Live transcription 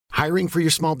Hiring for your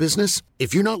small business?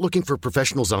 If you're not looking for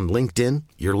professionals on LinkedIn,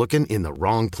 you're looking in the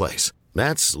wrong place.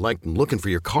 That's like looking for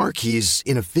your car keys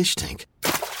in a fish tank.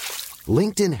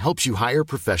 LinkedIn helps you hire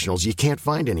professionals you can't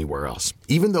find anywhere else,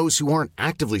 even those who aren't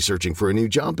actively searching for a new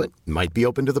job but might be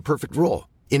open to the perfect role.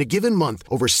 In a given month,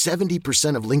 over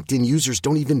 70% of LinkedIn users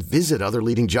don't even visit other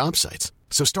leading job sites.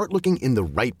 So start looking in the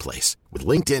right place. With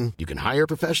LinkedIn, you can hire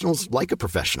professionals like a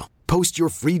professional. Post your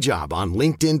free job on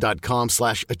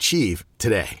linkedin.com/achieve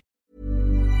today.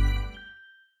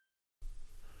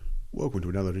 Welcome to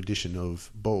another edition of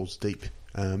Balls Deep.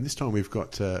 This time we've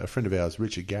got a friend of ours,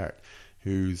 Richard Garrett,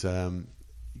 who's gone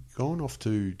off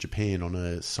to Japan on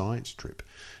a science trip.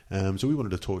 So we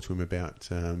wanted to talk to him about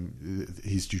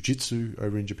his jiu-jitsu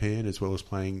over in Japan, as well as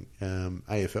playing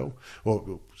AFL, or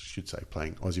I should say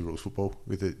playing Aussie rules football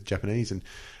with the Japanese, and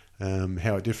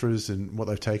how it differs and what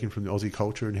they've taken from the Aussie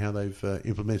culture and how they've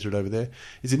implemented it over there.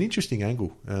 It's an interesting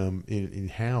angle in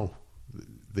how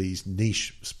these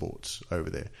niche sports over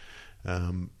there,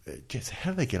 just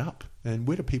how do they get up and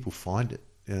where do people find it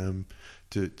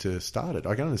to start it?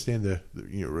 I can understand the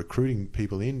recruiting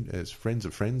people in as friends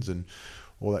of friends and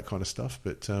all that kind of stuff,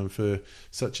 but for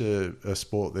such a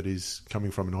sport that is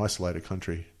coming from an isolated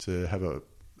country to have a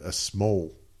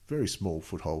small, very small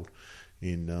foothold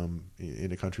in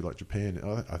a country like Japan,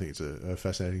 I think it's a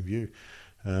fascinating view.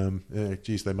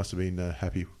 Geez, they must have been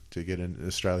happy to get an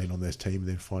Australian on their team and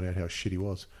then find out how shit he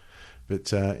was.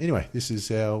 But anyway, this is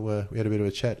how we had a bit of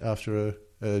a chat after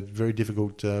a very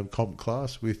difficult comp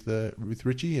class with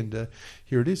Richie, and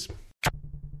here it is.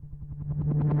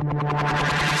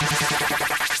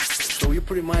 So you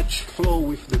pretty much flow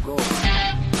with the goal.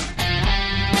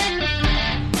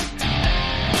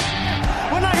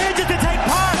 We're not here just to take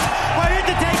part. We're here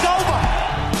to take over.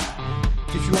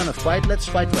 If you want to fight, let's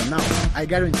fight right now. I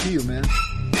guarantee you, man,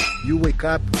 you wake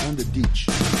up on the ditch.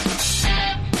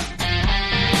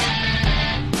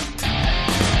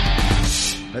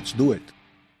 Let's do it.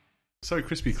 So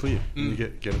crispy clear. You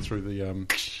get it through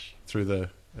the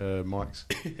mics.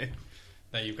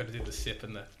 No, you've got to do the sip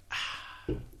and the...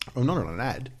 Oh, not on an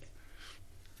ad.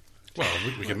 Well,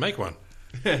 we can make one.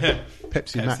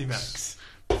 Pepsi Max. Max.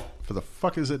 For the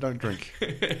fuckers that don't drink.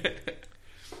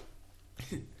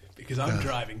 Because I'm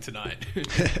driving tonight.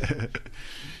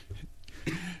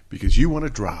 Because you want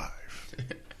to drive.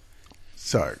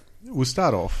 So, we'll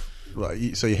start off.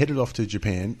 So you headed off to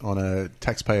Japan on a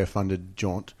taxpayer-funded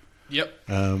jaunt. Yep.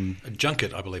 A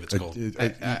junket, I believe it's called.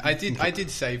 I did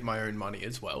save my own money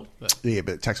as well. But. Yeah,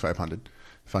 but taxpayer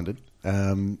funded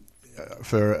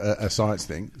for a science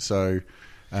thing. So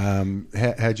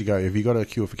how'd you go? Have you got a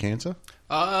cure for cancer?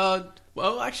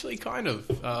 Well, actually, kind of.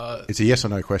 It's a yes or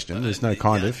no question. There's no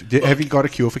kind of. Have you got a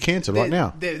cure for cancer right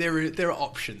now? There are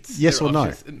options. Yes or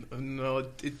no? No,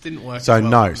 it didn't work. So well.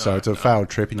 no. So it's a failed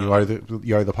trip, and you owe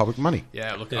the public money.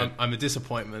 Yeah, look, Yeah. I'm a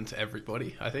disappointment to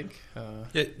everybody, I think.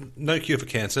 Yeah, no cure for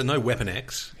cancer, no Weapon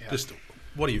X. Yeah. Just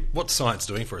what's science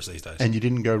doing for us these days? And you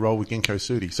didn't go roll with Genko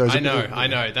Sudi. So I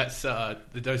know. That's the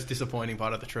most disappointing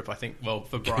part of the trip, I think. Well,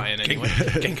 for Brian anyway.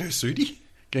 Genko Sudi?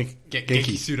 Genki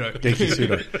Sudo. Genki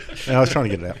Sudo. I was trying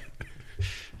to get it out.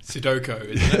 Sudoku,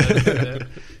 isn't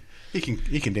it?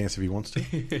 He can dance if he wants to.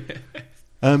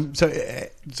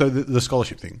 So the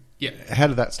scholarship thing. Yeah. How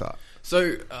did that start?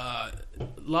 So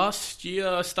last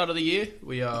year, start of the year,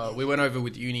 we went over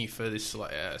with uni for this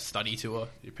study tour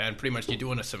Japan. Pretty much you're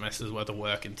doing a semester's worth of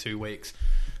work in 2 weeks.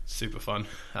 Super fun.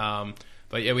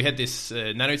 But yeah, we had this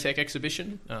nanotech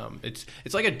exhibition. It's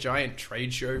like a giant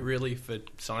trade show, really, for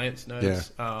science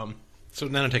nerds. Yeah. So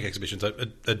nanotech exhibitions,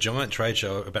 a giant trade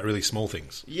show about really small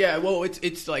things. Yeah, well,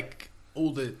 it's like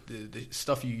all the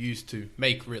stuff you use to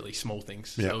make really small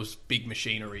things. Yeah. So it was big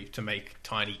machinery to make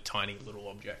tiny little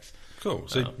objects. Cool.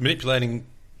 So manipulating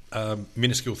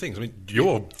minuscule things. I mean,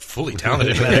 you're fully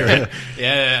talented in that area.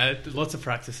 Yeah, lots of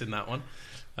practice in that one.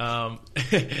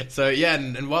 So yeah,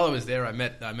 and while I was there, I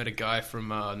met a guy from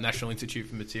National Institute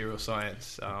for Material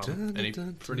Science, and he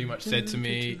pretty much said to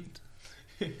me,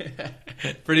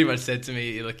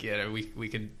 look, you know, we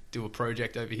can do a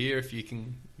project over here if you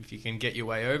can get your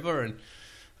way over. And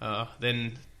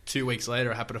then 2 weeks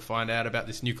later, I happened to find out about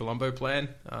this New Colombo plan,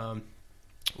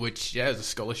 which is a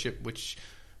scholarship which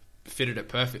fitted it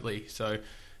perfectly. So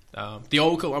the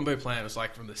old Colombo plan was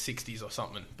like from the 60s or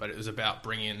something, but it was about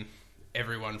bringing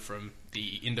everyone from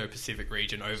the Indo-Pacific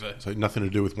region over. So nothing to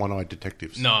do with one-eyed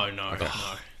detectives? No.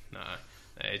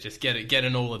 Just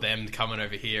getting all of them coming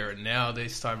over here, and now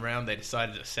this time around they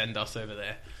decided to send us over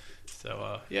there.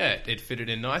 So it fitted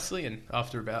in nicely, and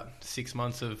after about 6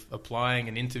 months of applying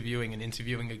and interviewing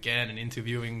again and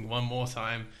interviewing one more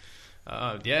time,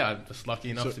 I'm just lucky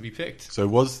enough to be picked. So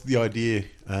was the idea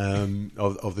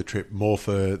of the trip more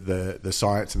for the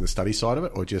science and the study side of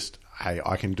it, or just, hey,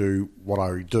 I can do what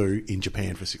I do in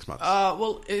Japan for 6 months?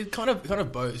 Well, it kind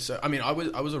of both. So I mean, I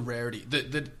was a rarity.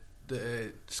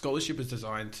 The scholarship is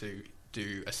designed to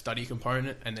do a study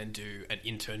component and then do an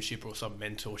internship or some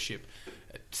mentorship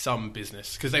at some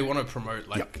business, because they want to promote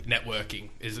networking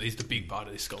is the big part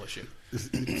of this scholarship.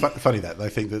 Funny that they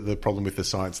think that the problem with the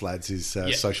science lads is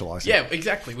socialising. Yeah,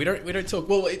 exactly. We don't talk.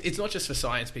 Well, it's not just for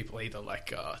science people either.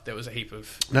 Like there was a heap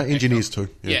of engineers too.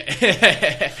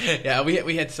 Yeah, yeah.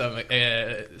 We had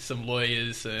some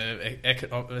lawyers,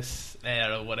 economists,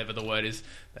 or whatever the word is.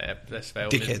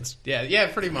 Dickheads. Yeah,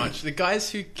 pretty much. The guys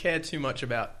who care too much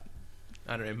about,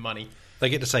 I don't know, money. They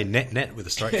get to say net with a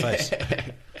straight face.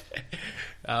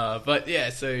 But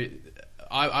yeah, so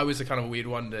I was a kind of weird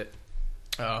one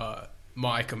that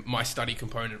my study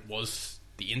component was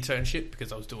the internship,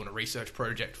 because I was doing a research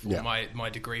project for my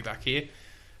degree back here,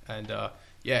 and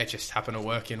it just happened to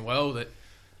work in well that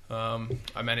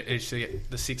I managed to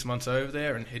get the 6 months over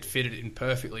there, and it fitted in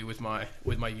perfectly with my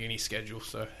uni schedule,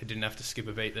 so I didn't have to skip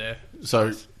a beat there.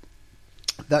 So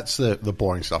that's the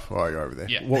boring stuff while you're over there.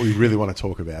 Yeah. What we really want to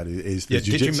talk about is the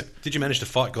jiu-jitsu. Did you manage to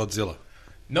fight Godzilla?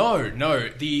 No.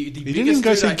 The you didn't even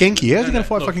go see Genki. How's he going to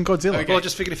fight fucking Godzilla? Okay. Well, I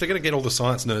just figured if they're going to get all the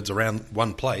science nerds around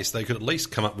one place, they could at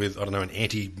least come up with, I don't know, an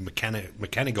anti-mechanic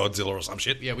Godzilla or some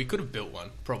shit. Yeah, we could have built one,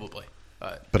 probably.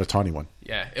 But a tiny one.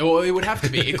 Yeah, well, it would have to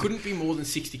be. It couldn't be more than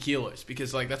 60 kilos,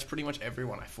 because that's pretty much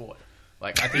everyone I fought.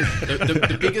 I think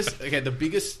the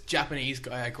biggest Japanese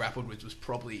guy I grappled with was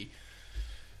probably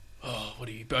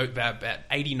about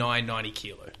 89, 90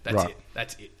 kilo.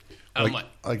 That's it.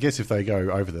 I guess if they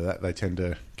go over to that, they tend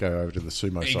to go over to the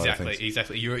sumo side of things.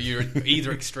 Exactly. You're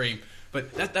either extreme.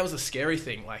 But that was a scary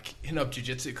thing.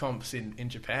 Jiu-jitsu comps in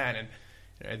Japan,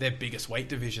 and their biggest weight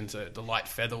divisions are the light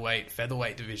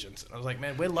featherweight divisions. And I was like,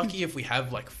 man, we're lucky if we have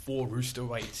 4 rooster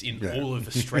weights in all of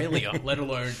Australia, let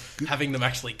alone having them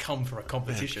actually come for a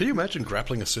competition. Can you imagine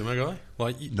grappling a sumo guy?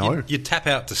 No. You tap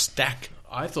out to stack.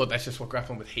 I thought that's just what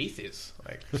grappling with Heath is.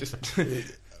 Just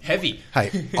heavy.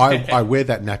 Hey, I wear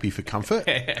that nappy for comfort.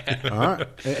 All right,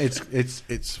 it's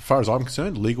as far as I'm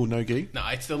concerned, legal no gi. No,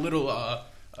 it's the little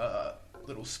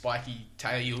spiky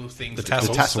tail things. The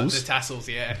tassels. The tassels,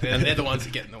 yeah. They're the ones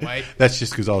that get in the way. That's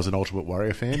just because I was an Ultimate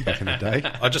Warrior fan back in the day.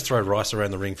 I just throw rice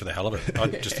around the ring for the hell of it. I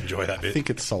just enjoy that bit. I think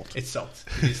it's salt. It's salt.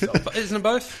 It is salt. But isn't it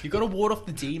both? You've got to ward off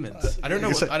the demons. I don't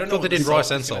know. I don't know thought what they did the rice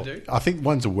salt and is gonna salt. do. I think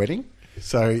one's a wedding.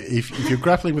 So if you're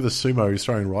grappling with a sumo who's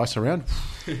throwing rice around,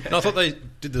 No, I thought they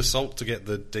did the salt to get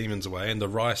the demons away and the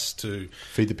rice to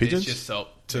feed the pigeons. It's just salt.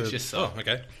 It's just salt. Oh,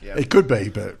 okay. Yeah. It could be,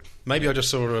 but Maybe I just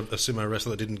saw a sumo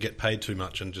wrestler that didn't get paid too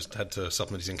much and just had to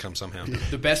supplement his income somehow.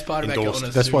 The best part about going on a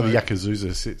that's sumo... why the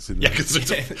Yakuza sits in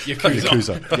Yakuza.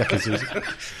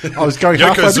 Yakuza. I was going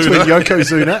halfway between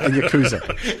Yokozuna and Yakuza.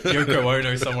 Yoko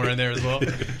Ono somewhere in there as well.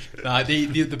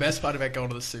 The best part about going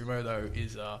to the sumo though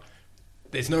is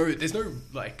there's no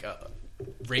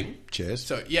ring chairs.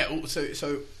 So yeah,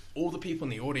 so all the people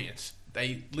in the audience,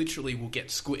 they literally will get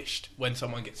squished when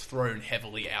someone gets thrown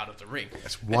heavily out of the ring.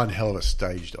 That's one hell of a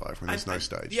stage dive when there's no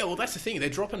stage. Yeah, well, that's the thing. They're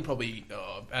dropping probably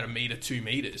at 1 meter, 2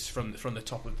 meters from the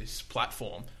top of this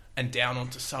platform and down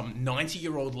onto some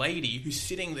 90-year-old lady who's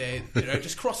sitting there,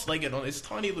 just cross-legged on this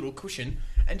tiny little cushion,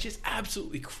 and just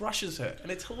absolutely crushes her,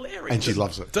 and it's hilarious. And she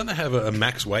loves it. Don't they have a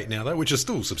max weight now though, which is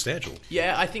still substantial?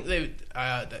 Yeah, I think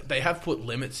they have put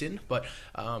limits in, but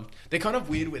they're kind of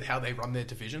weird with how they run their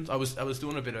divisions. I was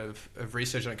doing a bit of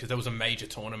research on it because there was a major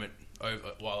tournament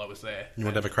over while I was there. You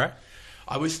want to have a crack?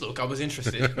 I was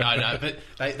interested. no, but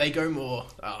they go more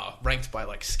ranked by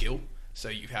skill. So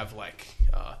you have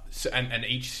and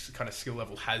each kind of skill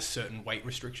level has certain weight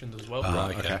restrictions as well.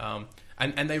 Oh, okay.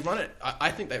 And they run it.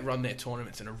 I think they run their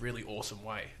tournaments in a really awesome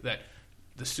way. That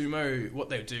the sumo, what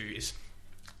they do is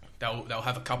they'll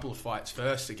have a couple of fights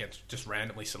first against just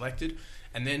randomly selected,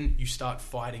 and then you start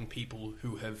fighting people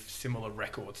who have similar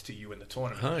records to you in the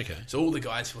tournament. Oh, okay. So all the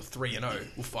guys who are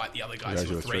 3-0 will fight the other guys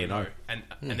who are 3-0, and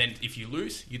then if you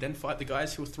lose, you then fight the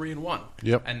guys who are 3-1.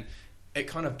 Yep. And it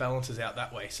kind of balances out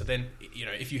that way. So then,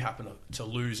 if you happen to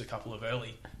lose a couple of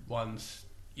early ones,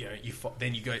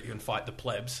 then you can fight the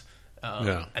plebs,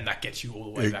 and that gets you all the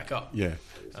way back up. Yeah.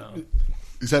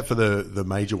 Is that for the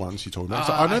major ones you're talking about?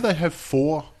 So I know they have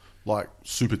 4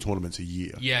 super tournaments a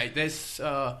year. Yeah, there's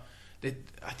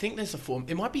I think there's a form.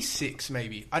 It might be 6,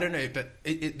 maybe. I don't know, but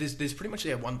there's pretty much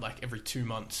one like every 2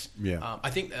 months. Yeah.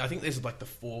 I think there's like the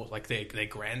 4 like their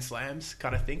Grand Slams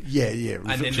kind of thing. Yeah.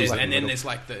 And then there's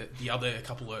like the other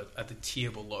couple at the tier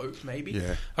below, maybe.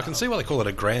 Yeah. I can see why they call it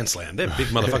a Grand Slam. They're big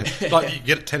motherfuckers. Like, you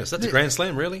get at tennis. That's a Grand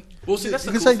Slam, really? Well, see, that's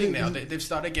the You cool can say thing now. They've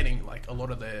started getting like a lot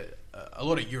of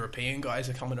European guys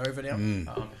are coming over now.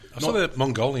 I saw the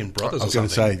Mongolian brothers I was or going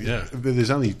to something. say, yeah. there's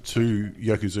only 2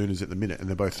 Yokozunas at the minute, and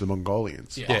they're both the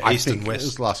Mongolians. Yeah. I East and think West. This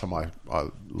was the last time I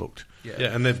looked.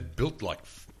 Yeah, and they've built like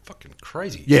fucking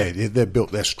crazy. Yeah, they're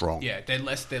built. They're strong. Yeah, they're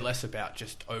less about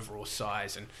just overall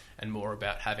size and more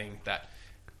about having that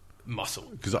muscle.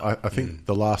 Because I think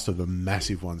the last of the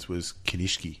massive ones was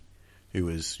Kanishki, who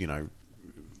was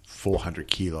 400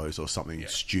 kilos or something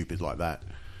stupid like that.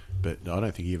 But I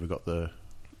don't think he ever got the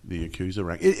Yakuza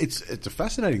rank. It's a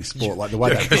fascinating sport, like the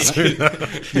way they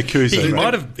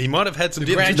Yakuza. He might have had some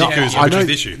Grand dealings with Jam. Yakuza, I which know is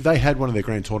the issue. they had one of their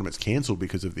grand tournaments cancelled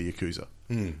because of the Yakuza,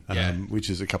 Yeah. which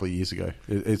is a couple of years ago.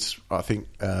 I think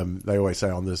they always say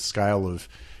on the scale of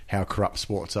how corrupt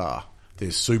sports are,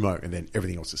 there's sumo and then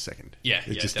everything else is second. Yeah,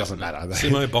 it just doesn't matter.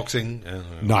 Sumo, boxing.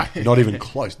 No, not even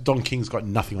close. Don King's got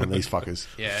nothing on these fuckers.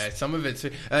 Yeah, some of it's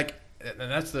like,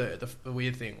 and that's the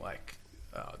weird thing. Like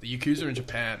the Yakuza in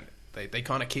Japan, they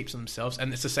kind of keep to themselves,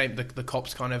 and it's the same. The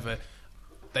cops kind of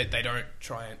they don't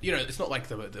try and it's not like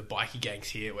the bikie gangs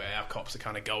here where our cops are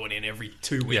kind of going in every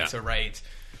 2 weeks of raids.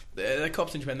 The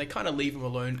cops in Japan, they kind of leave them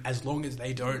alone as long as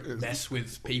they don't mess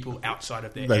with people outside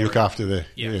of their They area. look after the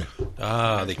Yeah.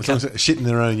 As long as it's shit in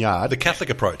their own yard. The Catholic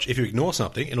approach. If you ignore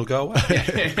something, it'll go away.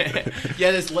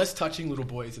 Yeah, there's less touching little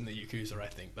boys in the Yakuza, I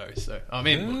think, though. So I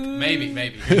mean, look,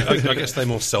 maybe. I guess they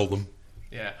more sell them.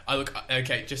 Yeah,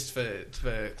 okay. Just for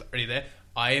clarity there,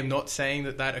 I am not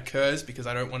saying that occurs because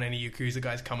I don't want any Yakuza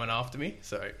guys coming after me.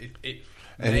 So it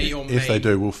And may or may. if they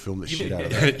do, we'll film the shit out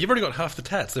of it. You've already got half the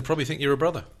tats. They probably think you're a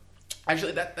brother.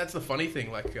 Actually, that's the funny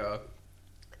thing. Like,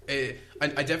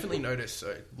 I definitely noticed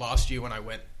last year when I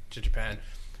went to Japan,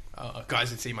 guys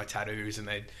would see my tattoos and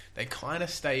they kind of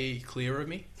stay clear of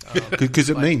me Because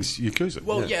it means Yakuza.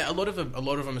 Well, yeah, a lot of them,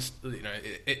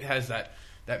 it has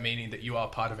that meaning that you are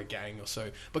part of a gang or so.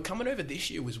 But coming over this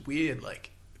year was weird.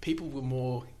 Like, people were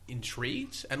more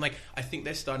intrigued, and like I think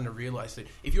they're starting to realize that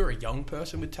if you're a young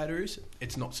person with tattoos,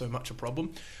 it's not so much a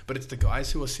problem. But it's the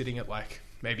guys who are sitting at like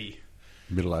maybe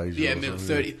middle age. middle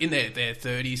 30 in their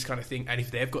 30s kind of thing, and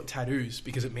if they've got tattoos,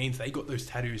 because it means they got those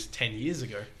tattoos 10 years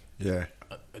ago. Yeah.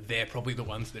 They're probably the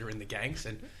ones that are in the gangs.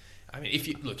 And I mean,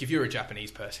 if you're a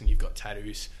Japanese person, you've got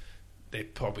tattoos, they're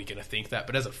probably going to think that.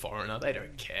 But as a foreigner, they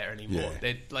don't care anymore. Yeah.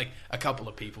 They're like, a couple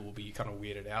of people will be kind of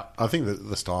weirded out. I think that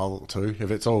the style too,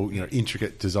 if it's all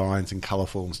intricate designs and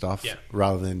colourful and stuff,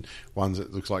 rather than ones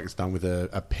that looks like it's done with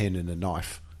a pen and a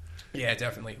knife. Yeah,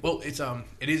 definitely. Well, it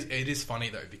is funny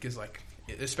though, because like,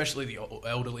 especially the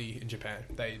elderly in Japan,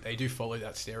 they do follow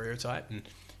that stereotype. And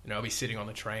I'll be sitting on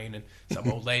the train and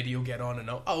some old lady will get on and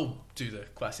I'll do the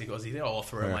classic Aussie thing. I'll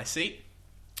offer her my seat.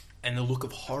 And the look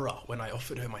of horror when I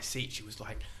offered her my seat, she was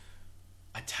like,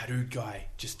 a tattooed guy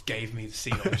just gave me the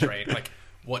seat on the train. Like,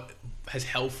 what has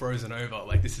hell frozen over?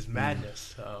 Like, this is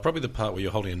madness. Probably the part where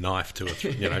you're holding a knife to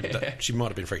it. She might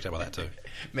have been freaked out by that too.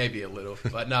 Maybe a little.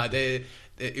 But no,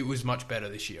 it was much better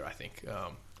this year, I think.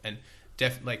 And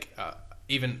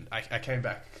even I came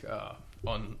back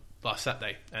on last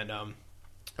Saturday and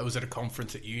I was at a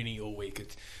conference at uni all week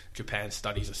at Japan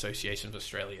Studies Association of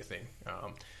Australia thing.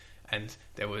 And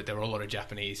there were a lot of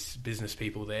Japanese business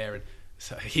people there, and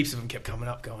so heaps of them kept coming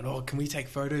up, going, "Oh, can we take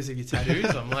photos of your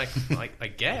tattoos?" I'm like, I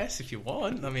guess if you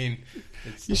want. I mean,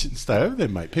 you should stay over there,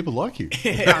 mate. People like you.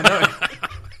 Yeah, I know.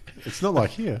 It's not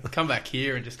like here. Come back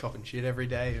here and just copping shit every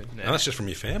day. And that's just from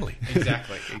your family.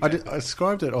 Exactly. I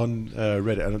described it on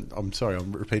Reddit, and I'm sorry,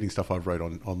 I'm repeating stuff I've wrote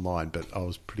online, but I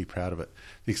was pretty proud of it.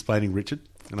 Explaining Richard,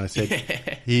 and I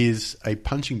said, he is a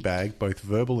punching bag, both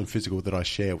verbal and physical, that I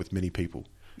share with many people.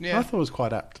 Yeah. I thought it was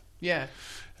quite apt. Yeah.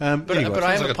 But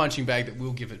I am a punching bag that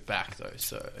will give it back, though.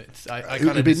 So it's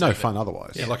it'd be no fun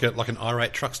otherwise. Yeah, like an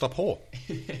irate truck stop whore.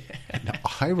 An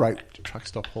irate truck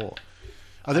stop whore.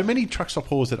 Are there many truck stop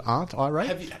whores that aren't irate?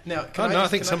 I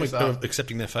think some are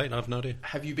accepting their fate. I have no idea.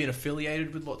 Have you been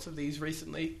affiliated with lots of these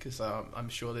recently? Because I'm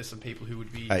sure there's some people who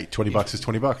would be. Hey, $20 is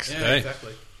 $20. Yeah, hey.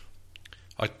 Exactly.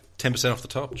 10% off the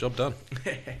top. Job done.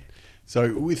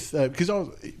 So with because I was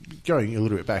going a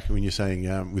little bit back when you're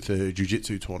saying with the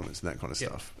jiu-jitsu tournaments and that kind of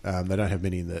stuff, they don't have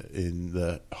many in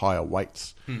the higher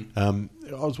weights. I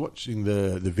was watching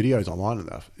the videos online and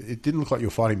stuff. It didn't look like you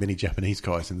were fighting many Japanese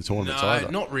guys in the tournaments either.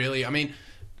 No, not really. I mean,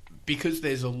 because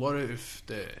there's a lot of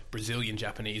the Brazilian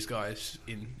Japanese guys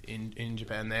in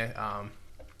Japan there.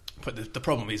 But the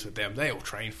problem is with them, they all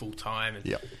train full time. And,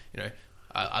 Yep. you know,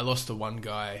 I lost to one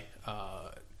guy,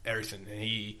 Ericsson, and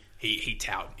he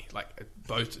touted me. Like,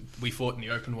 both, we fought in the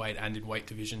open weight and in weight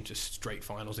division, just straight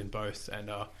finals in both.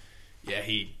 And,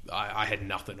 I had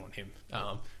nothing on him.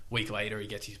 Week later, he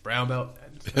gets his brown belt.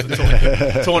 And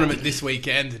the tournament this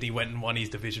weekend, and he went and won his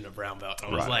division of brown belt.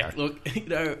 And I was like, look, you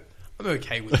know, I'm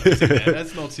okay with that. Man.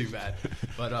 That's not too bad.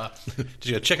 But did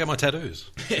you go check out my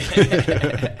tattoos?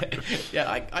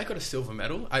 Yeah, I got a silver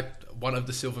medal. One of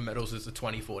the silver medals is the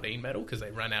 2014 medal because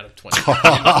they ran out of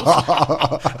 2014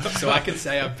 medals. So I can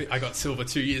say I got silver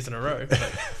 2 years in a row.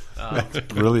 But,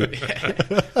 Brilliant.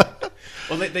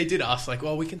 Well, they did ask, like,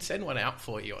 well, we can send one out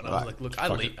for you. And I was like, look,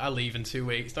 I leave in 2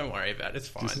 weeks. Don't worry about it. It's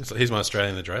fine. So here's my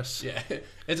Australian address. Yeah,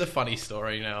 it's a funny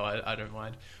story. You know, I don't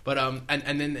mind. But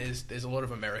and then there's a lot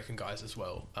of American guys as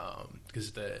well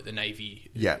because the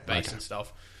Navy base and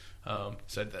stuff.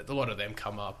 So a lot of them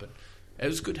come up, and it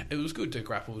was good. It was good to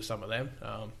grapple with some of them.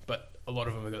 But a lot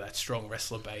of them have got that strong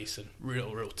wrestler base and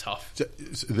real tough. So,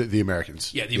 the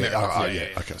Americans. Yeah, the Americans. Yeah.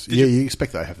 Okay. So, you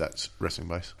expect they have that wrestling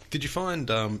base. Did you find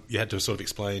you had to sort of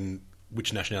explain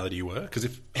which nationality you were? Because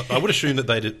if I would assume that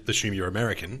they'd assume you're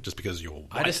American just because you're white.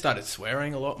 I just started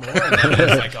swearing a lot more, and then I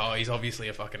was like, oh, he's obviously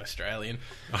a fucking Australian.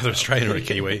 Either Australian or a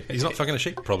Kiwi. He's not fucking a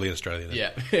sheep. Probably an Australian.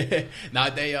 Yeah. No,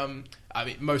 they I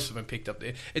mean, most of them picked up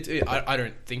there. I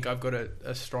don't think I've got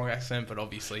a strong accent, but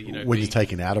obviously, you know, when you're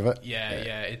taken out of it.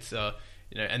 Yeah. It's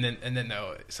you know, and then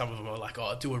some of them were like,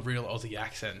 "Oh, do a real Aussie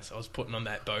accent." So I was putting on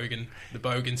that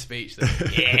Bogan speech.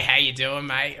 Yeah, how you doing,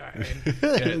 mate? I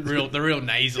mean, the real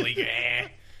nasally. Yeah.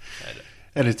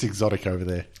 And it's exotic over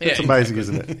there. It's amazing,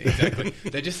 isn't it? Exactly.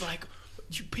 They're just like,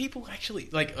 you people actually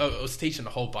like. I was teaching a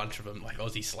whole bunch of them like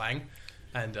Aussie slang,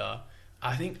 and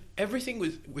I think everything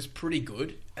was pretty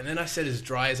good. And then I said, "As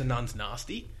dry as a nun's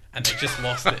nasty," and they just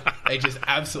lost it. They just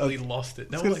absolutely lost it.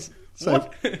 No, like. So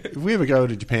what? If we ever go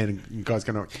to Japan and guys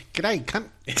going, "G'day, cunt,"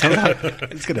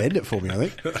 it's going to end it for me, I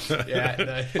think. Yeah,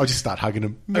 no. I'll just start hugging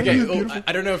them. Okay, well,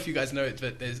 I don't know if you guys know it,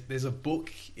 but there's a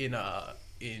book in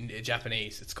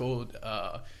Japanese. It's called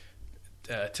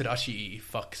Tadashi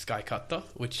Fuck Skycutta,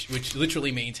 which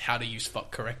literally means how to use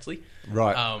fuck correctly.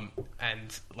 Right.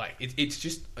 And like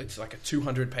it's like a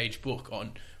 200-page book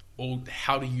on all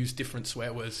how to use different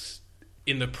swear words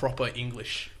in the proper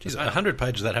English. Jeez, 100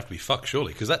 pages of that have to be fuck,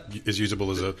 surely, because that is usable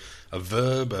as a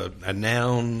verb, a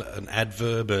noun, an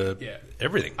adverb,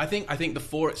 everything. I think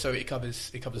so it covers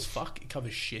fuck, it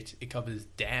covers shit, it covers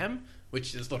damn,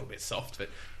 which is a little bit soft, but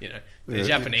you know, the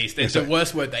Japanese, the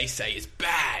worst word they say is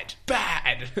bad.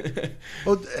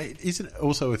 Well, isn't it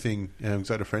also a thing?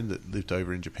 Because I had a friend that lived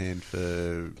over in Japan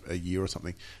for a year or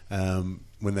something.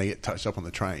 When they get touched up on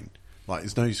the train, like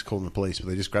there's no use calling the police, but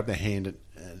they just grab their hand and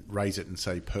raise it and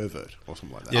say pervert or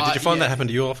something like that. Yeah, did you find that happen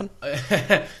to you often?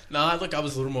 No, look, I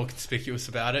was a little more conspicuous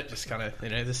about it, just kind of, you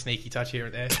know, the sneaky touch here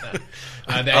and there.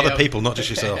 Other people, not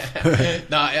just yourself.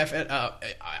 No,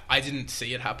 I didn't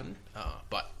see it happen,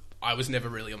 but I was never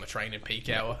really on the train in peak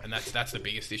hour, and that's the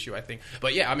biggest issue, I think.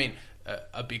 But yeah, I mean,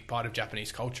 a big part of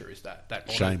Japanese culture is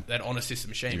that honor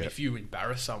system shame. Yeah. If you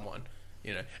embarrass someone,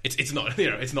 you know, it's not, you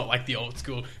know, it's not like the old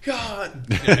school, God,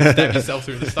 you know, stab yourself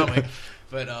through the stomach.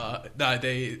 But no,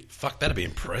 they... Fuck, that'd be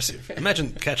impressive.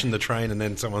 Imagine catching the train and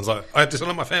then someone's like, I have to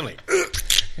tell my family.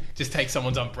 Just take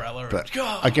someone's umbrella. But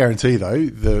and, I guarantee, though,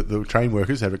 the train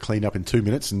workers have it cleaned up in 2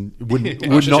 minutes and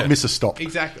would not miss a stop.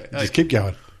 Exactly. Just keep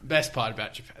going. Best part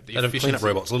about Japan. They have clean-up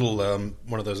robots, little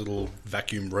one of those little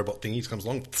vacuum robot thingies comes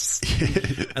along,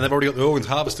 and they've already got the organs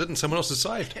harvested and someone else is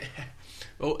saved.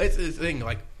 Well, it's the thing,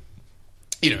 like,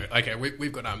 you know, okay,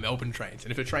 we've got our Melbourne trains,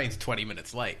 and if a train's 20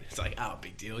 minutes late, it's like,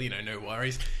 big deal, you know, no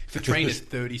worries. If a train is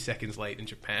 30 seconds late in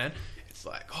Japan, it's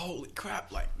like, holy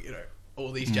crap, like, you know,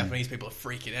 all these Japanese people are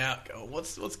freaking out, going,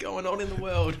 what's going on in the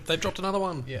world? They've dropped another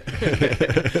one. Yeah.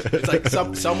 It's like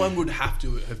someone would have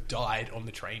to have died on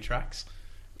the train tracks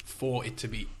for it to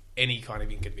be any kind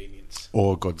of inconvenience.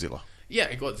 Or Godzilla.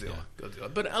 Yeah, Godzilla.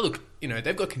 But look, you know,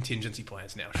 they've got contingency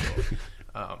plans now, sure.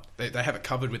 They have it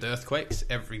covered with earthquakes.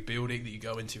 Every building that you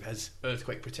go into has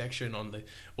earthquake protection on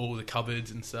all the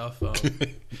cupboards and stuff.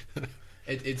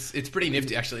 It's pretty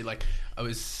nifty, actually. Like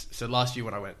last year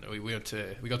when I went, we got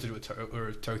to do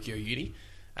a Tokyo Uni,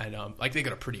 and like they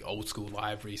got a pretty old school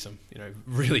library, some, you know,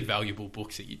 really valuable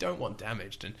books that you don't want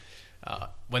damaged. And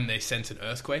when they sense an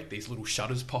earthquake, these little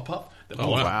shutters pop up that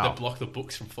block the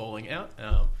books from falling out.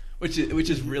 Which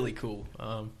is really cool.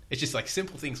 It's just like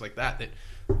simple things like that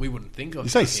we wouldn't think of. You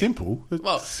say simple?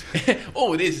 Well,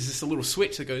 all it is just a little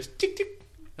switch that goes tick tick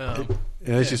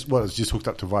It's just hooked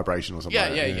up to vibration or something.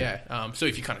 Yeah. So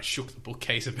if you kind of shook the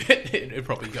bookcase a bit, it'd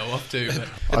probably go off too.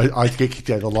 But I'd get kicked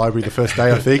out of the library the first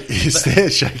day, I think. He's there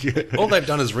shaking it. All they've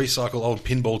done is recycle old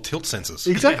pinball tilt sensors.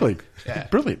 Exactly. Yeah.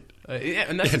 Brilliant.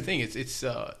 And that's the thing. It's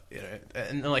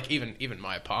and like even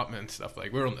my apartment and stuff.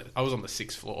 Like I was on the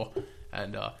 6th floor,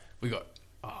 and we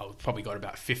probably got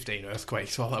about 15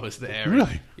 earthquakes while I was there.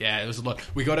 Really? And, yeah, it was a lot.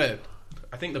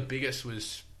 I think the biggest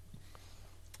was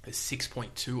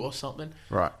 6.2 or something.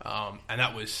 Right. And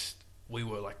we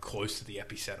were like close to the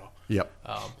epicenter. Yep.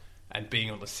 And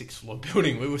being on the 6th floor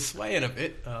building, we were swaying a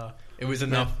bit. It was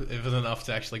enough. It was enough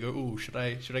to actually go. Ooh, should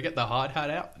I get the hard hat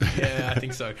out? Yeah, I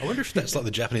think so. I wonder if that's like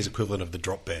the Japanese equivalent of the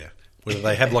drop bear, where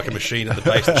they have like a machine at the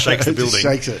base that shakes the It just building,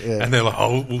 shakes it, yeah. and they're like,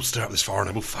 "Oh, we'll stir up this foreigner,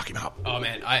 and we'll fuck him up." Oh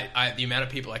man, the amount of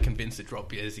people I convinced that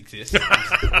drop bears exist is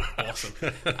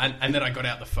awesome. And then I got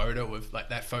out the photo of like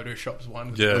that Photoshop's one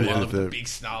with the big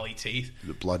snarly teeth,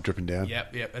 the blood dripping down.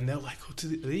 Yep. And they're like, oh, do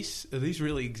these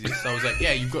really exist? I was like,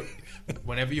 yeah, you've got.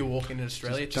 Whenever you're walking in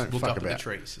Australia, just look up at the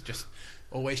trees. Just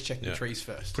always check the trees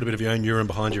first. Put a bit of your own urine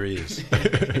behind your ears.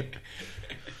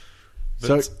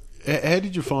 So, how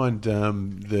did you find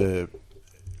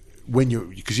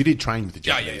because you did train with the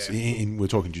Japanese? We're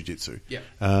talking jiu-jitsu.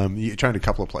 Yeah. You trained a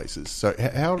couple of places. So,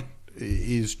 how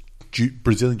is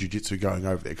Brazilian jiu-jitsu going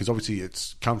over there? Because obviously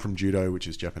it's come from judo, which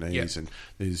is Japanese, and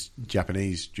there's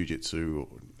Japanese jiu-jitsu.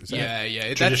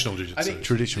 Traditional jiu-jitsu. I think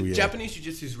traditional. Japanese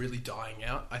jiu-jitsu is really dying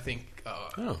out. I think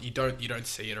you don't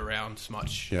see it around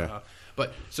much. Yeah.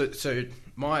 But so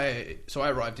I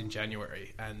arrived in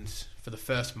January, and for the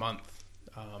first month,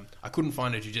 I couldn't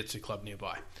find a jiu-jitsu club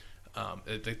nearby.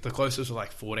 The closest was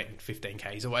like 14, 15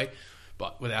 k's away,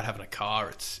 but without having a car,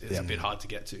 it's a bit hard to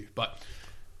get to. But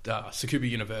Tsukuba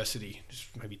University is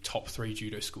maybe top 3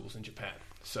 judo schools in Japan.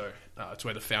 So it's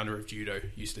where the founder of judo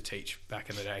used to teach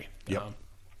back in the day. Yep.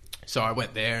 So I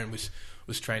went there and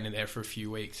was training there for a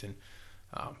few weeks, and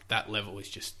that level is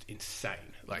just insane.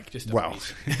 Like just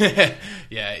amazing.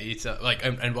 Yeah, it's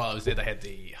and while I was there, they had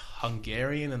the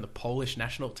Hungarian and the Polish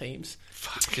national teams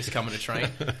just coming to train,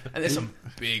 and there's some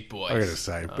big boys. I got to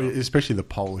say, but especially the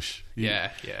Polish.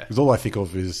 Yeah. Because all I think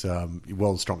of is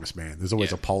World's Strongest Man. There's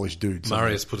always a Polish dude.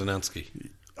 Mariusz Pudzianowski.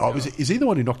 Oh, is he the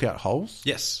one who knocked out Holes?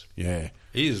 Yes. Yeah.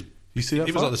 He is. You see that?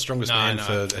 He was like the strongest man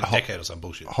for a decade or some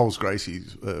bullshit. Holes Gracie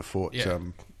fought.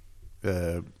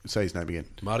 Say his name again.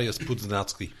 Mariusz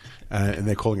Pudzianowski. And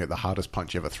they're calling it the hardest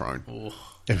punch ever thrown. Ooh.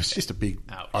 It was just a big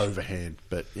overhand.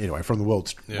 But anyway, from the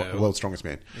world's strongest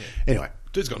man. Yeah. Anyway.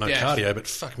 Dude's got no cardio, but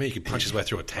fuck me, he could punch his way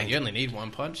through a tank. You only need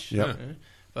one punch. Yeah.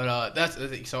 But that's the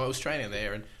thing. So I was training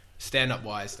there, and stand-up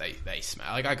wise, they smash.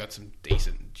 Like I got some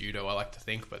decent judo, I like to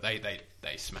think, but they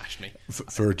smashed me.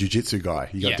 For a jiu-jitsu guy,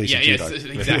 you got decent judo.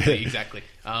 Yes, exactly.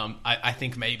 I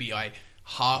think maybe I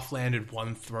half landed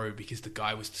one throw because the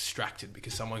guy was distracted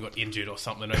because someone got injured or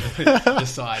something over the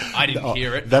side. I didn't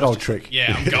hear it. That old trick.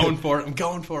 Yeah, I'm going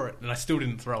for it, and I still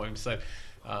didn't throw him. So,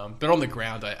 but on the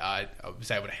ground, I was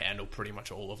able to handle pretty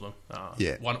much all of them.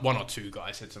 One or two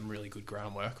guys had some really good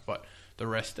groundwork, but the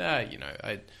rest, I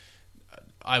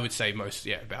would say most,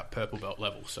 about purple belt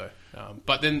level. So,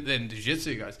 but then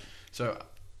jiu-jitsu guys. So,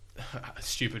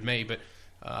 stupid me, but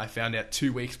I found out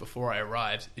 2 weeks before I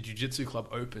arrived, a jiu-jitsu club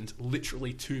opened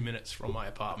literally 2 minutes from my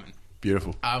apartment.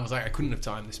 Beautiful. I was like, I couldn't have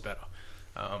timed this better.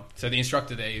 So the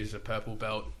instructor there is a purple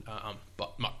belt,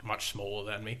 but much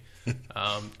smaller than me.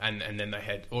 And then they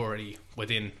had already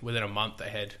within a month they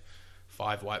had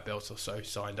 5 white belts or so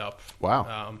signed up.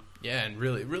 Wow. And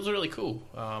really, it was really cool.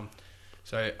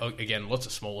 So again, lots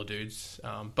of smaller dudes,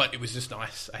 but it was just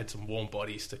nice. I had some warm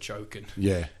bodies to choke and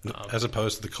as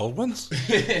opposed to the cold ones.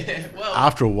 Well,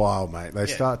 after a while, mate, they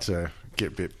start to get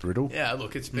a bit brittle. Yeah,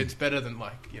 look, it's better than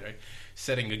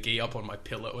setting a gi up on my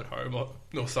pillow at home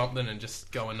or something and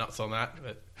just going nuts on that.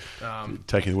 But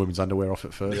taking the women's underwear off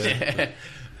at first. Yeah.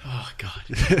 Oh God.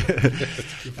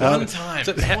 One time.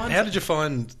 So how did you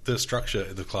find the structure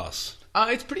of the class?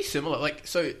 It's pretty similar. Like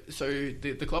so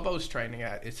the club I was training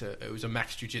at, it was a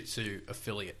Max Jiu-Jitsu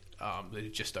affiliate that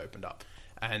had just opened up.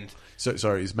 And so,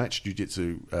 sorry, is Max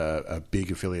Jiu-Jitsu a big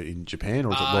affiliate in Japan,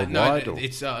 or is it worldwide? No,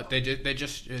 it's they're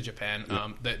just Japan.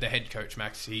 Yep. The head coach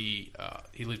Max, he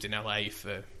lived in LA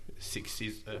for 6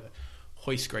 years.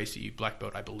 Hoist Gracie black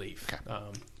belt, I believe.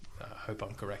 Okay. I hope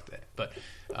I'm correct there. But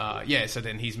so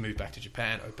then he's moved back to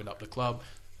Japan, opened up the club.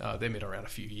 They've been around a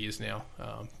few years now,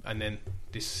 and then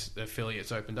this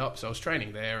affiliate's opened up. So I was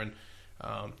training there, and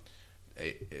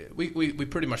we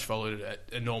pretty much followed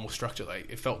a normal structure. Like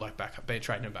it felt like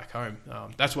training back home.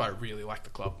 That's why I really liked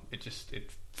the club. It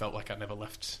felt like I never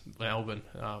left Melbourne,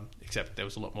 except there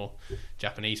was a lot more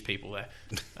Japanese people there.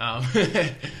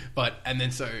 And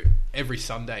then so every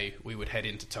Sunday we would head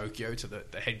into Tokyo to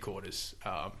the headquarters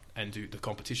and do the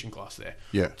competition class there.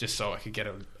 Yeah. Just so I could get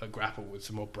a grapple with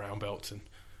some more brown belts and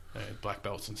black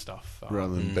belts and stuff.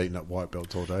 Rather than beating up white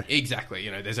belts all day. Exactly.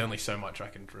 There's only so much I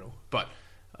can drill. But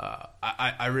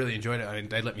I really enjoyed it. I mean,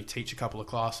 they let me teach a couple of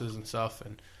classes and stuff,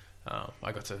 and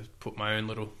I got to put my own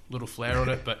little flair on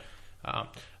it. But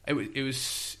it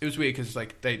was weird because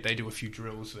like they do a few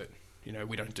drills that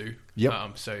we don't do.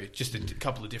 Yep. So just a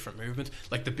couple of different movements.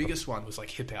 Like the biggest one was like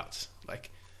hip outs.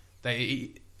 Like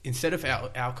they instead of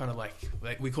our kind of like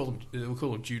we call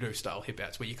them judo style hip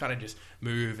outs, where you kind of just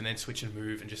move and then switch and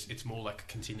move and just it's more like a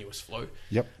continuous flow.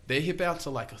 Yep. Their hip outs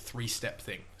are like a 3-step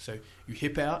thing. So you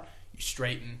hip out, you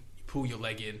straighten, you pull your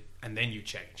leg in, and then you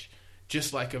change.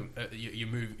 Just like you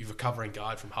move, you're recovering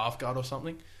guard from half guard or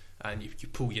something, and you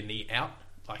pull your knee out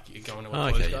like you're going to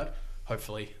a close guard.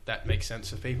 Hopefully that makes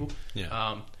sense for people.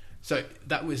 Yeah. So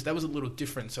that was a little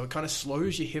different. So it kind of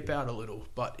slows your hip out a little,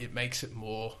 but it makes it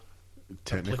more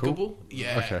technical. Applicable.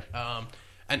 Yeah. Okay.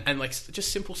 And like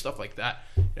just simple stuff like that.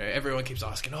 Everyone keeps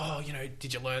asking,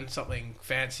 did you learn something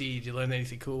fancy? Did you learn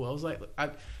anything cool? I was like,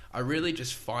 I really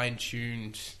just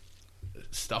fine-tuned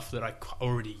stuff that I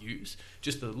already use.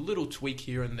 Just a little tweak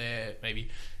here and there. Maybe,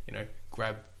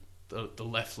 grab the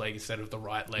left leg instead of the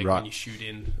right leg when you shoot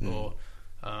in, or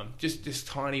just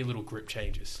tiny little grip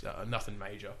changes. Nothing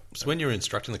major. So when you were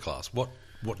instructing the class, what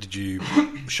did you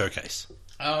showcase?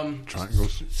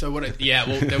 Triangles. So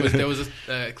there was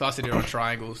a class I did on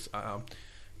triangles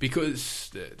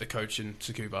because the coach in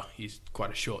Tsukuba, he's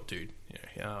quite a short dude.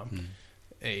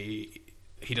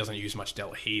 He doesn't use much De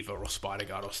La Riva or Spider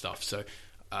Guard or stuff. So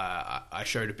I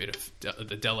showed a bit of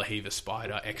the De La Riva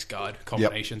Spider X Guard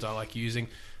combinations I like using,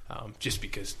 just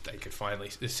because they could finally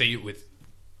see it with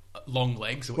long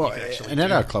legs. You can actually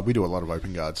at our club we do a lot of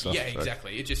open guard stuff. Yeah,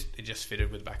 exactly. It just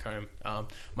fitted with back home.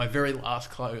 My very last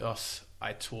class,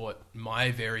 I taught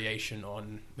my variation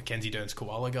on Mackenzie Dern's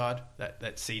Koala Guard,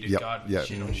 that seated guard with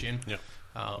shin on shin. Yep.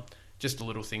 Just the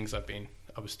little things I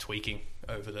was tweaking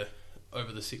over the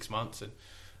 6 months, and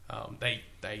they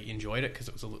enjoyed it because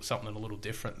it was something a little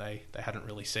different they hadn't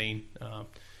really seen. It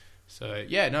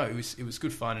was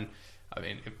good fun, and I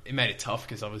mean it made it tough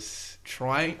because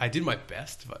I did my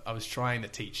best, but I was trying to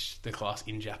teach the class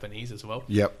in Japanese as well.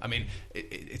 Yep. I mean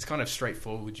it's kind of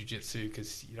straightforward with jiu-jitsu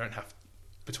because you don't have,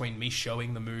 between me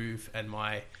showing the move and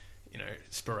my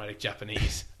sporadic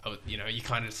Japanese, you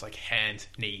kind of just like hand,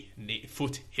 knee,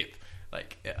 foot, hip.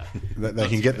 Like they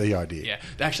can get the idea. Yeah,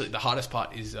 actually, the hardest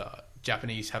part is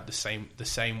Japanese have the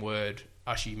same word.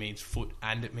 Ashi means foot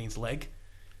and it means leg.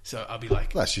 So I'll be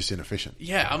like, that's just inefficient.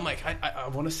 Yeah, I'm like, I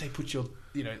want to say put your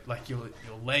like your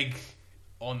leg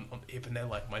on the hip, and they're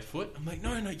like my foot. I'm like,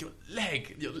 no, your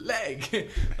leg.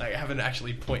 Like having to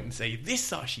actually point and say this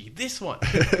Ashi, this one.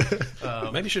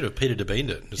 Maybe you should have Peter DeBeaned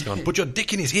it. Just gone, put your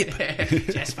dick in his hip.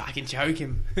 Just fucking choke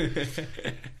him.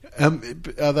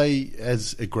 Are they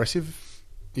as aggressive?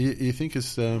 You think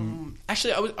as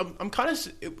actually, I'm kind of.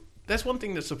 That's one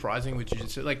thing that's surprising with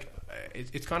jiu-jitsu. Like,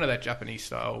 it's kind of that Japanese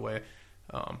style where,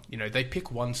 they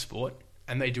pick one sport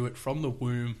and they do it from the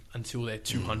womb until they're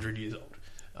 200 years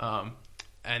old,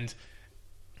 and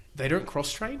they don't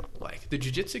cross train. Like the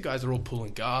jiu-jitsu guys are all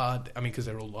pulling guard. I mean, because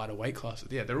they're all lighter weight classes.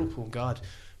 Yeah, they're all pulling guard.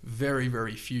 Very,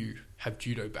 very few have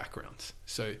judo backgrounds,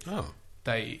 so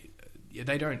they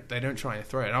don't try and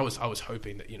throw it. And I was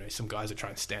hoping that some guys would try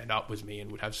and stand up with me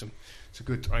and would have some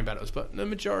good throwing battles, but the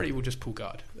majority will just pull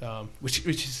guard, which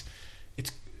is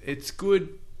it's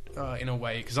good in a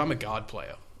way because I'm a guard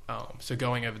player. So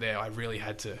going over there, I really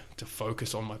had to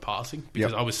focus on my passing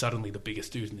because I was suddenly the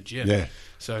biggest dude in the gym. Yeah,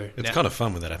 so it's kind of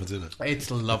fun when that happens, isn't it?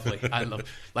 It's lovely. I love.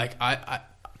 Like I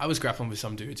was grappling with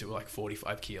some dudes who were like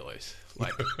 45 kilos,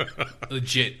 like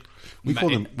legit. We call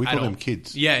them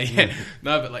kids. Yeah.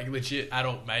 No, but like legit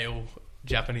adult male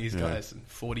Japanese guys, and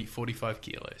 40, 45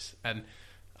 kilos, and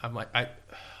I'm like,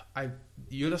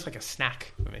 you're just like a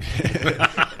snack for me.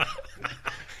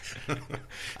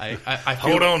 I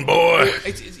hold on, boy.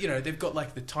 It's they've got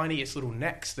like the tiniest little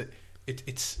necks that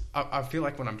I feel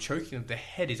like when I'm choking them, the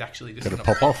head is actually just gonna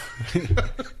pop off.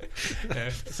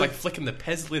 It's like flicking the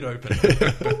Pez lid open.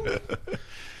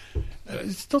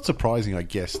 It's not surprising, I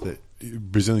guess, that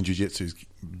Brazilian Jiu-Jitsu is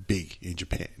big in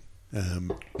Japan.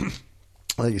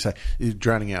 Like you say,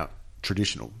 drowning out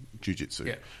traditional Jiu-Jitsu.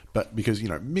 Yeah. But because,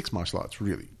 mixed martial arts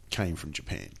really came from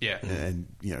Japan. Yeah.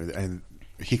 And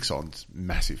Hickson's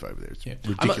massive over there. It's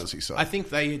ridiculously so. I think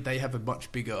they have a much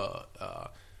bigger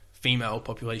female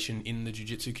population in the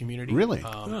jiu-jitsu community. Really?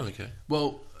 Okay.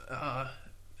 Well, I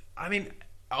mean,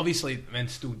 obviously men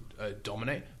still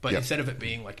dominate, but Yep. instead of it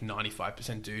being like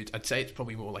 95% dudes, I'd say it's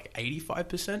probably more like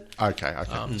 85%.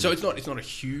 Okay. So it's not a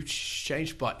huge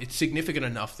change, but it's significant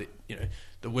enough that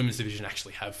the women's division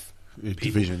actually have people.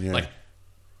 Division, yeah. Like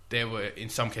there were, in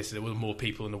some cases, there were more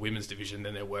people in the women's division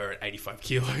than there were at 85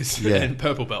 kilos Yeah. and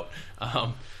purple belt.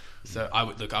 So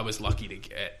I was lucky to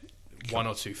get 1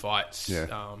 or 2 fights.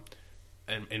 Yeah.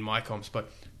 In my comps, but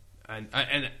and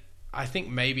I think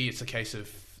maybe it's a case of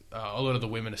a lot of the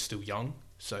women are still young,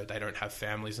 so they don't have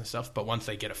families and stuff. But once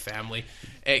they get a family,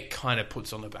 it kind of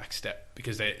puts on the back step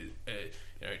because they,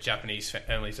 Japanese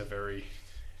families are very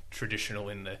traditional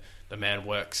in the man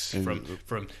works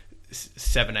from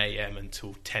 7 a.m.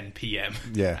 until 10 p.m.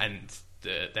 Yeah. and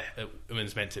the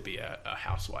woman's meant to be a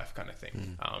housewife kind of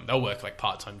thing. They'll work like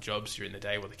part-time jobs during the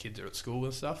day while the kids are at school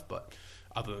and stuff, but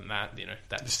other than that,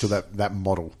 that's Still that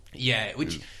model. yeah,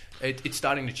 which it's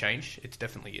starting to change. It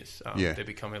definitely is. Yeah. They're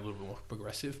becoming a little more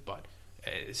progressive, but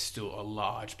it's still a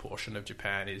large portion of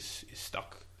Japan is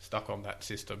stuck on that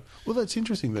system. Well, that's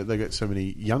interesting that they get so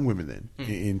many young women then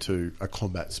into a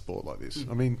combat sport like this.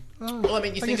 I mean, Well, I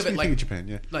mean, you think guess of it when like Japan,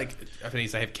 yeah. like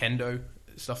Japanese, they have kendo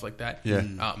stuff like that. Yeah.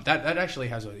 That actually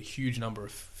has a huge number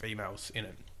of females in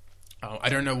it. I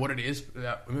don't know what it is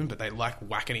about women, but they like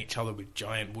whacking each other with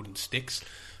giant wooden sticks.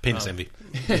 Penis envy.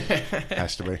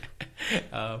 Has to be.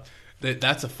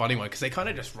 That's a funny one because they kind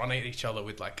of just run at each other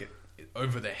with like it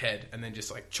over their head and then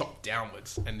just like chop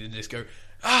downwards and then just go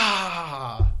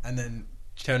and then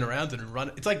turn around and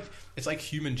run. It's like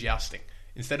human jousting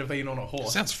instead of being on a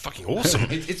horse. Sounds fucking awesome.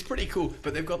 It's pretty cool,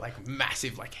 but they've got like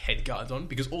massive like head guards on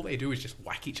because all they do is just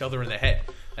whack each other in the head.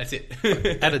 That's it.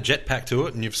 Add a jetpack to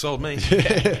it, and you've sold me.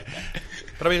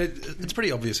 But I mean, it's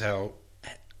pretty obvious how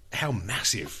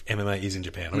massive MMA is in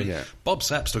Japan. I mean, Yeah. Bob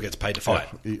Sapp still gets paid to fight,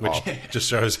 Oh, which oh. just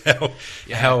shows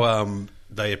how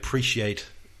they appreciate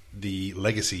the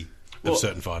legacy of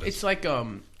certain fighters. It's like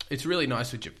it's really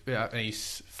nice with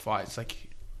Japanese fights. Like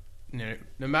no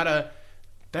matter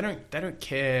they don't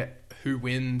care who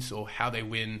wins or how they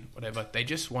win, whatever. They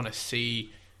just want to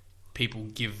see people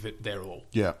give it their all.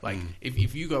 Yeah. Like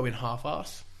if you go in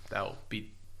half-ass,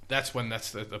 that's when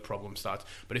the problem starts.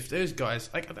 But if those guys,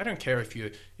 like, I don't care if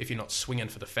you're not swinging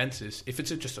for the fences. If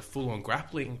it's just a full-on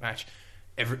grappling match,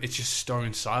 it's just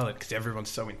stone silent because everyone's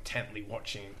so intently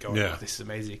watching and going, Yeah. "Oh, this is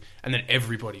amazing." And then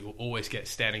everybody will always get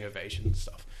standing ovations and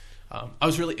stuff.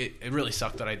 It really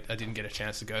sucked that I didn't get a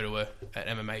chance to go to an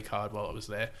MMA card while I was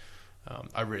there.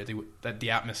 I really that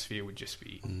the atmosphere would just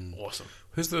be awesome.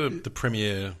 Who's the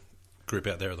premier group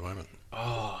out there at the moment?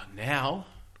 Oh, now.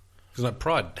 Because like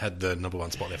Pride had the number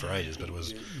one spot there for ages, but it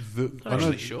was Not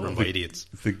actually sure. run by idiots.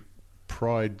 The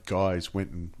Pride guys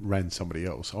went and ran somebody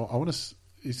else. I want to.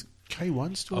 Is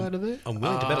K1 still out of there? I'm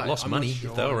willing to bet it lost I'm money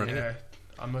not if they were running yeah. it.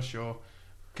 I'm not sure.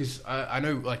 Because I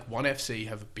know like ONE FC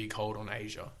have a big hold on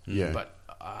Asia. Yeah. But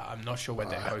I'm not sure where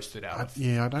they're hosted out of.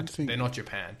 Yeah, I don't think. They're not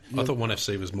Japan. I thought ONE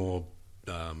FC was more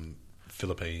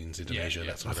Philippines, Indonesia, Yeah,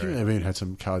 that I sort of think area. they've even had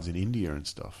some cards in India and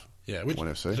stuff. Yeah, which ONE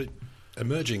FC.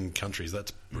 emerging countries,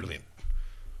 that's brilliant.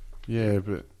 Yeah,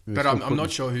 but But I'm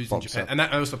not sure who's in Bob's Japan. up. And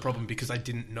that was the problem because I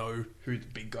didn't know who the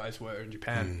big guys were in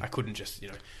Japan. I couldn't just,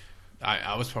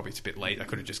 I was probably a bit late. I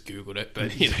could have just Googled it,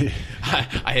 but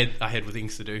I had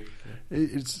things to do.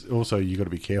 It's also you got to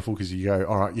be careful because you go,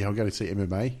 all right, yeah, I'll go to see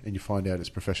MMA, and you find out it's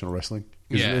professional wrestling.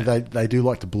 'Cause Yeah. they do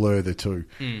like to blur the two.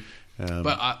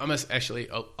 But I must actually,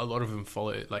 a lot of them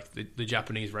follow, like the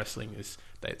Japanese wrestling is,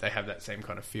 they have that same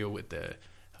kind of feel with the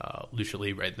Lucha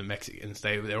Libre, the Mexicans.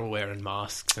 They're all wearing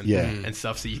masks and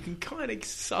stuff, so you can kind of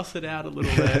suss it out a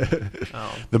little bit.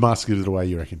 The mask gives it away,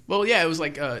 you reckon? Well, yeah, it was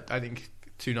like, I think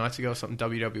 2 nights ago or something,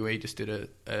 WWE just did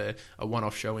a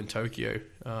one-off show in Tokyo.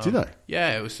 Did they?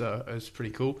 Yeah, it was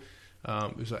pretty cool.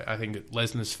 It was, I think,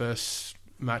 Lesnar's first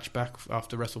match back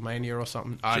after WrestleMania or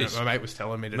something. I don't Jeez. know, my mate was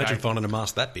telling me today. Imagine finding a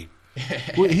mask that big.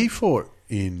 Well, he fought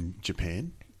in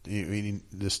Japan in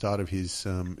the start of his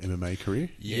MMA career.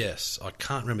 Yes, I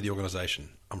can't remember the organisation.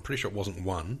 I'm pretty sure it wasn't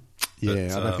one. Yeah,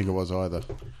 but, I don't think it was either.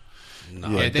 No,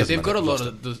 Yeah, it doesn't they've got a matter.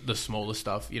 lot of the smaller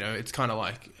stuff. It's kind of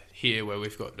like here where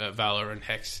we've got Valor and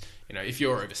Hex. If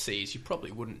you're overseas, you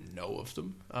probably wouldn't know of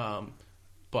them.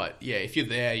 But yeah, if you're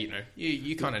there,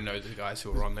 you kind of know the guys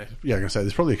who are on there. Yeah, I'm going to say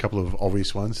there's probably a couple of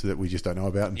obvious ones that we just don't know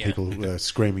about, and Yeah. people are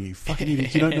screaming, "You fucking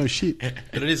idiots! You don't know shit."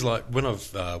 But it is like when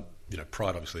I've,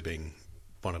 Pride obviously being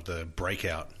one of the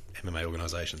breakout MMA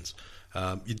organisations,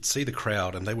 you'd see the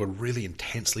crowd and they were really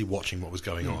intensely watching what was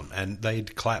going on, and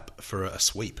they'd clap for a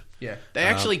sweep. Yeah, they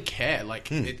actually care. Like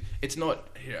it's not.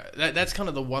 That's kind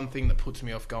of the one thing that puts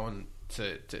me off going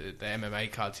to the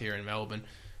MMA cards here in Melbourne.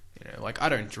 Like I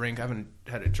don't drink. I haven't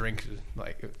had a drink for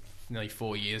like nearly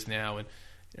 4 years now, and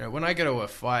when I go to a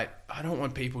fight, I don't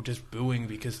want people just booing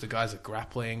because the guys are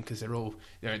grappling, because they're all,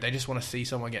 they just want to see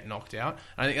someone get knocked out.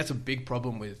 And I think that's a big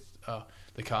problem with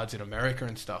the cards in America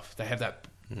and stuff. They have that.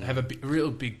 They have a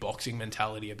real big boxing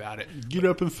mentality about it. Get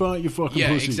up and fight, you fucking Yeah,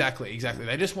 pussy. exactly.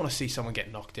 They just want to see someone get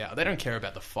knocked out. They don't care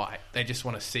about the fight. They just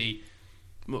want to see,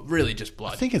 really, just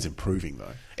blood. I think it's improving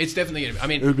though. It's definitely. I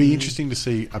mean, It would be interesting to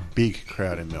see a big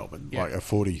crowd in Melbourne, Yeah. like a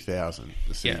 40,000,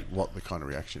 to see Yeah. what the kind of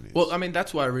reaction is. Well, I mean,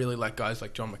 that's why I really like guys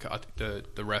like John McCarthy,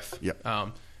 the ref. Yep.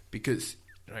 Because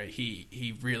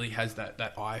he really has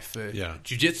that eye for Yeah.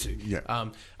 jiu-jitsu. Yeah.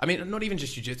 I mean, not even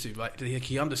just jiu-jitsu. Like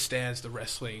he understands the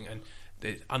wrestling and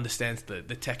understands the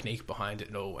technique behind it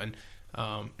and all. And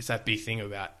it's that big thing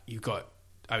about you've got.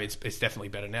 I mean, it's definitely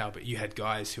better now. But you had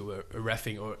guys who were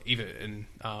reffing, or even in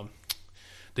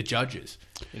the judges.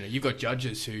 You've got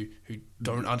judges who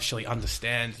don't actually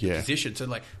understand the position. So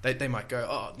like they might go,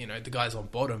 oh, the guy's on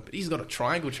bottom, but he's got a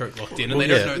triangle choke locked in, and Well,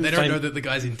 they don't know that the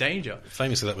guy's in danger.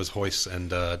 Famously, that was Hoyce and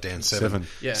Dan Seven.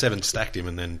 Yeah. Seven stacked him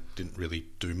and then didn't really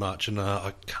do much. And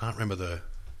I can't remember the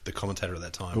commentator at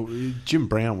that time. Well, Jim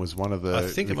Brown was one of the, I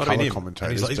think the it might have been colour him. commentators.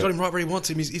 And he's like, he's but- got him right where he wants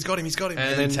him. He's got him.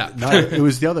 And then tap. No, it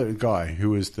was the other guy who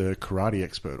was the karate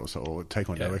expert or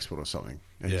taekwondo Yeah. expert or something.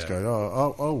 And Yeah. he's going,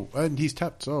 oh, and he's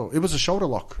tapped. Oh, it was a shoulder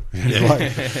lock.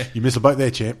 Like, you miss a boat there,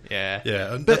 champ. Yeah.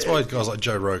 Yeah, and that's why guys like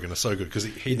Joe Rogan are so good, because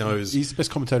he knows. He's the best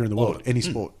commentator in the world, any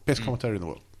sport. Best commentator in the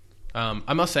world.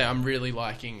 I must say, I'm really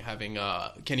liking having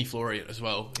Kenny Florian as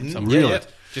well. In some Really?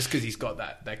 respects, just because he's got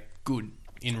that good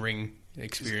in-ring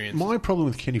experience. My problem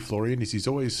with Kenny Florian is he's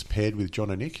always paired with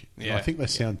John O'Nick. Yeah. I think they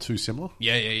sound too similar.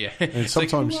 Yeah. And It's like,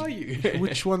 sometimes, who are you?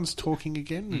 which one's talking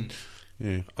again?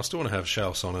 Yeah. I still want to have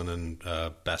Chael Sonnen and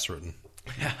Bassrutten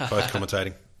both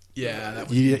commentating. Yeah, that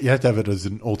would You have to have it as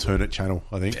an alternate channel,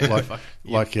 I think. fuck.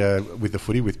 Like with the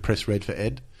footy, with Press Red for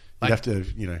Ed. You'd have to,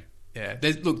 Yeah,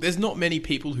 there's not many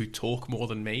people who talk more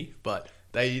than me, but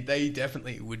they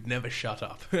definitely would never shut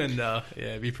up, and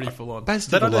it'd be pretty full on. Baz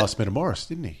did the last Metamoris,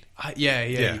 didn't he? Yeah,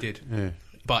 Yeah. he did. Yeah.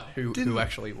 But who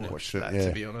actually watched Watched it, that? yeah.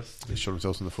 To be honest, They shot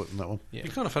themselves in the foot in that one. Yeah.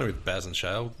 It's kind of funny with Baz and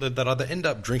Chael that either end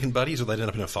up drinking buddies or they'd end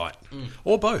up in a fight,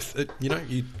 or both. You can't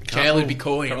Chael would be rule-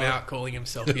 calling him out, calling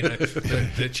himself,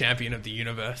 the champion of the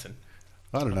universe, and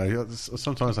I don't know.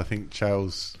 Sometimes I think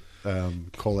Chael's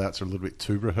call-outs are a little bit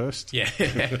too rehearsed. yeah.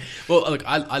 Well, look,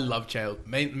 I love Chael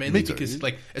mainly Me too. because,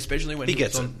 like, especially when He he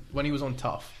was gets it. when he was on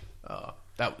Tough.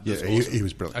 That Yeah, was he awesome.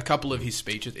 was brilliant. A couple of his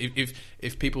speeches.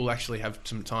 If people actually have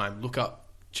some time, look up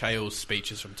Chael's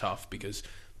speeches from Tough, because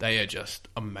they are just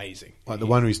amazing. Like the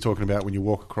one where he's talking about when you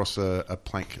walk across a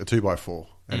plank, a 2x4,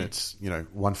 and it's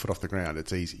 1 foot off the ground,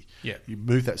 it's easy. Yeah. You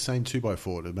move that same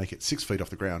 2x4 to make it 6 feet off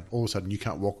the ground, all of a sudden you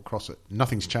can't walk across it.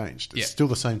 Nothing's changed. It's Yeah. still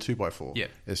the same 2x4. Yeah.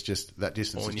 It's just that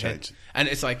distance All has in your head. changed. And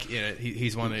it's like,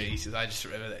 he's one of, he says, I just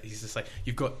remember that. He's just like,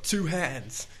 you've got 2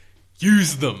 hands.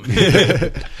 Use them.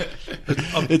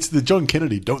 It's the John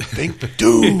Kennedy, don't think,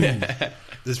 do.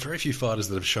 There's very few fighters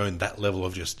that have shown that level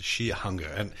of just sheer hunger,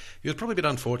 and he was probably a bit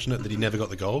unfortunate that he never got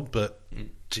the gold, but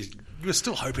geez, you were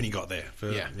still hoping he got there.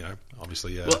 For, Yeah.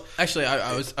 Obviously. Well, actually,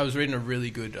 I was reading a really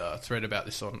good thread about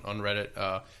this on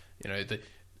Reddit.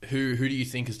 Who do you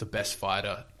think is the best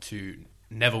fighter to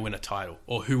never win a title,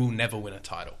 or who will never win a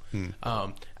title?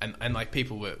 And like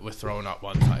people were throwing up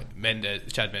one like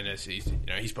Chad Mendes.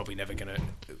 He's probably never going to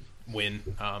win.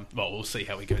 Well, we'll see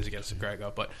how he goes against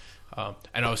McGregor. But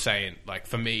and I was saying, like,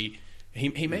 for me,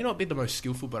 he may not be the most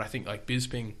skillful, but I think like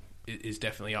Bisping is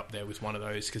definitely up there with one of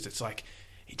those, because it's like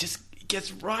he just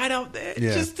gets right up there,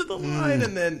 Yeah. just to the line,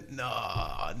 and then no.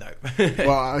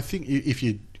 Well, I think if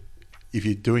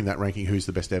you're doing that ranking, who's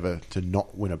the best ever to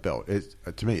not win a belt?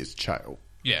 To me, it's Chael.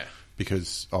 Yeah.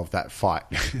 Because of that fight.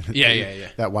 Yeah.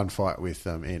 That one fight with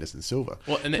Anderson Silva.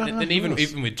 Well, and No, then who even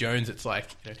else? with Jones, it's like,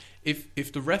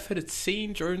 if the ref had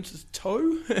seen Jones's toe,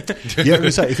 Yeah, I was going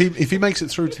to say, if he makes it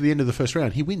through to the end of the first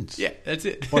round, he wins. yeah, that's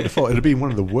it. By default, it'll be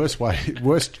one of the worst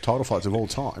title fights of all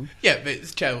time. Yeah, but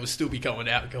Chael will still be coming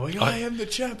out going, I am the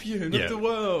champion Yeah. of the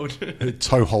world.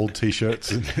 Toe hold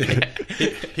t-shirts. And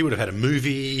he would have had a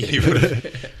movie. He would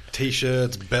have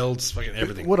T-shirts, belts, fucking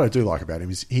everything. what I do like about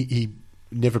him is he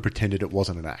never pretended it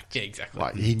wasn't an act. Yeah, exactly.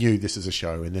 Like he knew this is a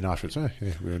show, and then afterwards,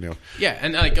 we were nil. Yeah,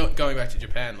 and going back to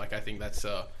Japan, like I think that's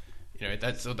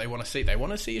that's what they want to see. They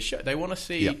want to see a show. They want to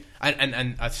see, Yeah.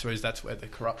 and I suppose that's where the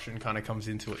corruption kind of comes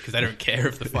into it, because they don't care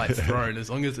if the fight's thrown as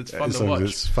long as it's fun As to long as watch.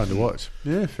 it's fun to watch.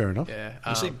 Yeah, fair enough. Yeah,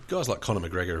 You see, guys like Conor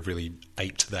McGregor have really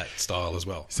aped that style as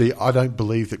well. See, I don't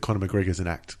believe that Conor McGregor's an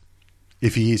act.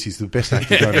 If he is, he's the best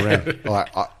actor going around.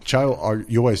 Like Chael,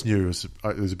 you always knew it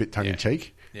was a bit tongue in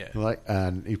cheek. Yeah. Like,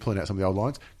 and he pulling out some of the old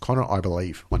lines. Conor, I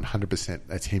believe 100%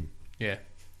 that's him. yeah.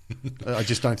 I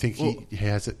just don't think he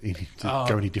has it in him to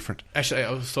go any different. Actually,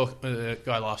 I was talking with a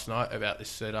guy last night about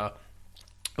this. That I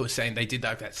was saying they did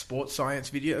that sports science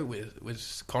video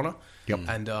with Connor,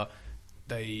 and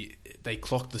they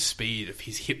clocked the speed of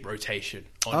his hip rotation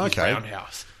on his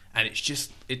roundhouse, and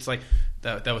it's like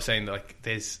they were saying like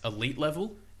there's elite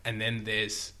level. And then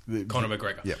there's Conor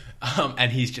McGregor,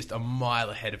 and he's just a mile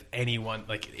ahead of anyone.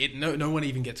 Like no one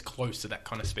even gets close to that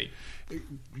kind of speed.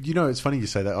 You know, it's funny you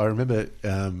say that. I remember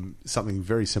something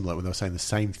very similar when they were saying the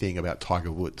same thing about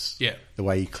Tiger Woods. Yeah, the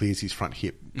way he clears his front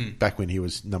hip back when he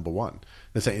was number one.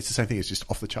 They're saying it's the same thing. It's just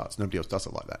off the charts. Nobody else does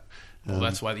it like that. Well,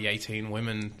 that's why the 18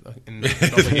 women enjoyed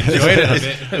it a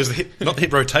bit. It was not the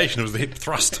hip rotation; it was the hip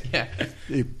thrust. Yeah,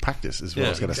 practice is what I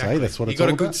was going to say. That's what it's all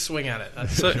about. You got a good swing at it.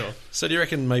 That's for sure. So do you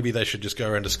reckon maybe they should just go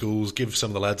around to schools, give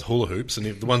some of the lads hula hoops, and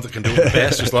the ones that can do it the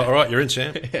best, just like, all right, you're in,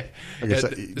 champ.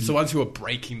 It's the ones who are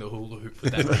breaking the hula hoop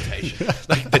with that rotation.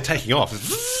 Like they're taking off,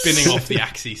 spinning off the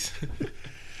axes.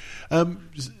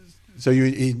 So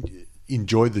you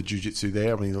enjoyed the jiu-jitsu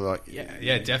there? I mean, like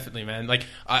yeah, definitely, man. Like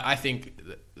I think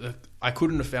I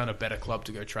couldn't have found a better club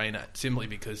to go train at simply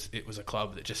because it was a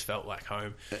club that just felt like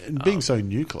home. And being so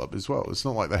new club as well, it's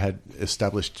not like they had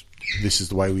established this is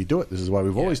the way we do it. This is the way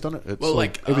we've always done it. It's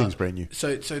everything's brand new.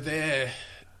 So their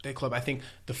club, I think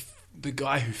the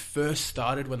guy who first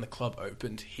started when the club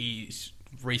opened, he's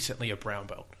recently a brown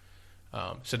belt.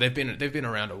 So they've been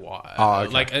around a while. Oh,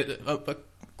 okay. Like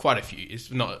quite a few.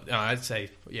 It's not. I'd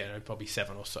say probably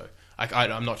 7 or so.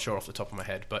 I'm not sure off the top of my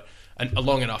head, but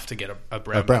long enough to get a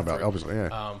brown belt, obviously.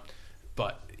 Yeah.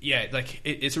 But yeah, like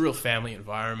it's a real family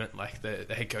environment. Like the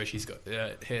head coach, he's got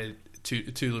two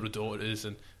little daughters,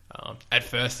 and at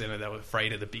first they were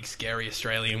afraid of the big scary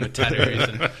Australian with tattoos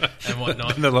and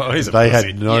whatnot. They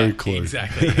had no clue.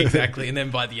 Exactly. And then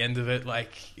by the end of it,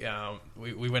 like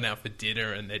we went out for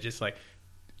dinner, and they're just like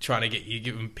trying to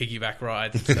give them piggyback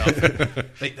rides and stuff.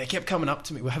 they kept coming up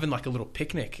to me. We're having like a little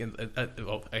picnic, and there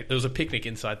was a picnic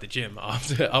inside the gym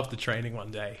after training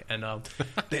one day, and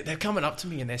they're coming up to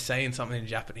me and they're saying something in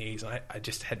Japanese. And I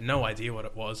just had no idea what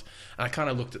it was, and I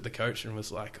kind of looked at the coach and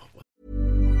was like, oh,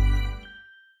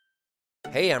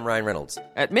 Hey, I'm Ryan Reynolds.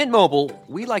 At Mint Mobile,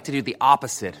 we like to do the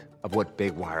opposite of what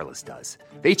Big Wireless does.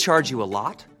 They charge you a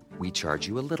lot. We charge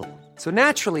you a little. So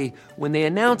naturally, when they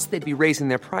announced they'd be raising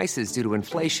their prices due to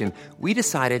inflation, we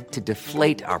decided to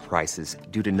deflate our prices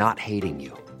due to not hating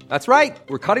you. That's right.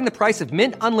 We're cutting the price of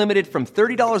Mint Unlimited from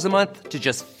 $30 a month to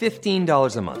just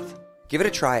 $15 a month. Give it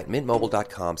a try at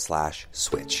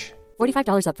mintmobile.com/switch.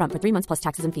 $45 up front for 3 months plus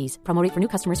taxes and fees. Promo rate for new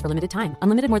customers for limited time.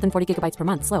 Unlimited more than 40 gigabytes per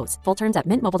month. Slows full terms at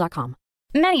mintmobile.com.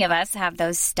 Many of us have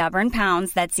those stubborn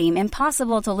pounds that seem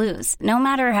impossible to lose, no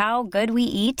matter how good we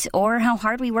eat or how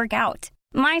hard we work out.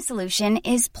 My solution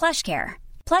is PlushCare.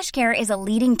 PlushCare is a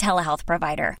leading telehealth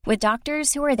provider with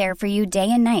doctors who are there for you day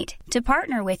and night to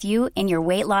partner with you in your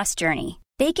weight loss journey.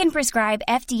 They can prescribe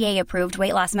FDA-approved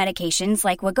weight loss medications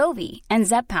like Wegovy and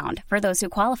Zepbound for those who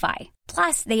qualify.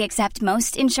 Plus, they accept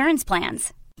most insurance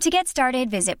plans. To get started,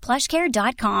 visit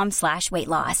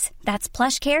plushcare.com/weightloss. That's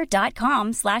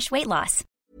plushcare.com/weightloss.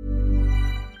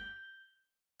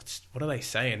 What are they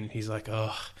saying? He's like,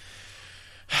 oh,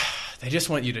 they just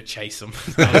want you to chase them.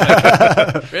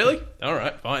 I was like, really? All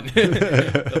right, fine.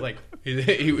 But like,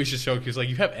 he was just shocked. He was like,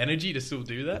 you have energy to still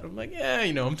do that? I'm like, yeah,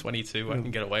 I'm 22. I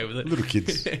can get away with it. Little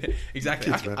kids.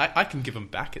 Exactly. I can give them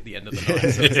back at the end of the night,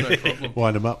 so it's no problem.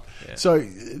 Wind them up. Yeah. So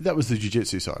that was the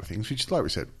jiu-jitsu side of things, which, like we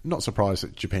said, not surprised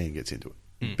that Japan gets into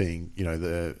it, being,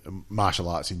 the martial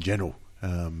arts in general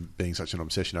being such an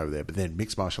obsession over there. But then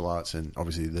mixed martial arts and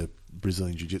obviously the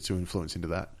Brazilian jiu-jitsu influence into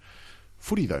that.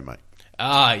 Footy though, mate.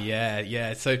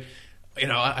 Yeah. So,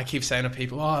 I keep saying to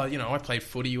people, I played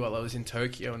footy while I was in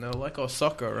Tokyo, and they're like, oh,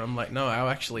 soccer. And I'm like, no,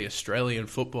 actually Australian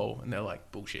football. And they're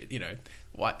like, bullshit,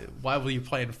 why were you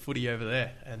playing footy over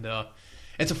there? And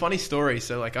it's a funny story.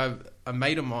 So, like, a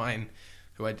mate of mine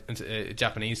who I went to a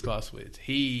Japanese class with,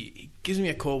 he gives me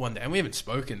a call one day, and we haven't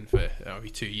spoken for maybe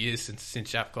 2 years since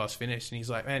Jap class finished. And he's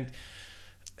like, man,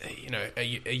 are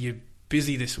you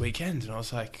busy this weekend? And I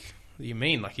was like, what do you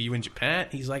mean? Like, are you in Japan?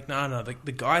 He's like, no,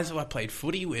 the guys who I played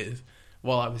footy with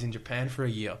while I was in Japan for a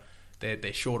year,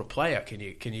 they're short a player. Can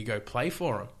you go play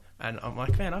for them? And I'm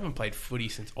like, man, I haven't played footy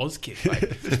since Auskick. Like,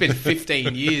 it's been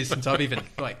 15 years since I've even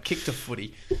kicked a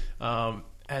footy.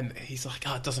 And he's like,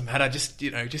 oh, it doesn't matter.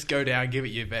 Just go down, give it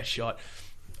your best shot.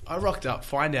 I rocked up,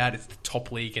 find out it's the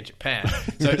top league in Japan.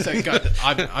 So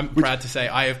I'm proud to say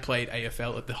I have played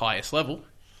AFL at the highest level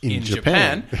in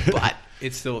Japan, but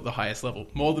it's still at the highest level,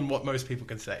 more than what most people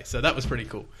can say. So that was pretty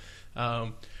cool.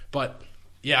 But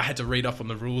yeah, I had to read up on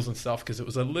the rules and stuff because it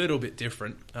was a little bit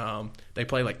different. They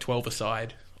play like 12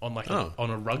 aside on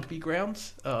a rugby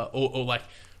grounds or like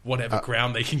whatever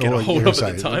ground they can get a hold of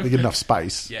at the time. They get enough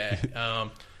space. Yeah.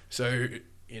 So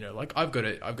like I've got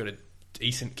a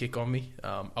decent kick on me.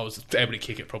 I was able to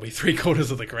kick it probably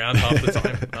 3/4 of the ground half the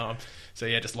time. So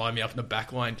yeah, just line me up in the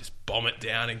back line, just bomb it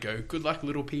down and go, good luck,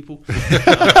 little people.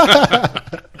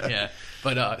 Yeah.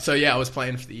 But so yeah, I was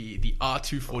playing for the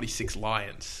R246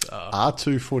 Lions.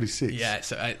 R246. Yeah.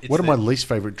 So it's one of my least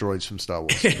favorite droids from Star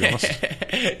Wars, to be honest.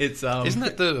 It's isn't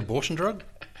that the abortion drug?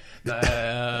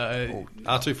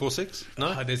 R246?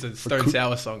 No, there's a Stone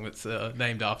Sour song that's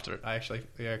named after it. I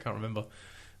can't remember.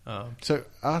 So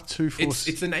R246.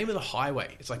 It's the name of the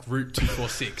highway. It's like Route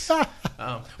 246.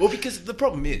 Well, because the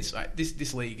problem is, right,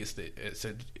 this league is it's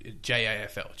a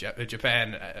JAFL,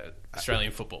 Japan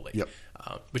Australian Football League, yep.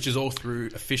 Which is all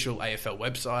through official AFL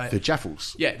website. The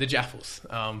Jaffles. Yeah, the Jaffles.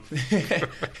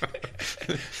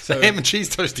 So ham and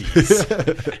cheese toasties.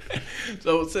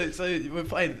 so we're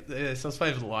playing. So I was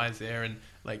playing for the Lions there, and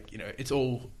like it's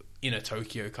all in a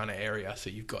Tokyo kind of area.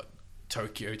 So you've got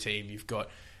Tokyo team, you've got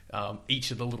each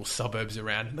of the little suburbs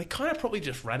around, and they kind of probably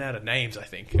just ran out of names, I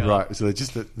think. Right, so they're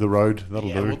just the road,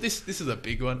 that'll do. Well, this is a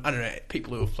big one. I don't know,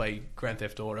 people who have played Grand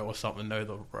Theft Auto or something know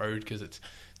the road because it's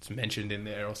mentioned in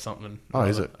there or something. Oh,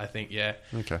 is it? I think, yeah.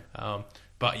 Okay.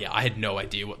 But yeah, I had no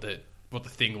idea what the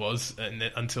thing was, and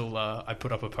then, until I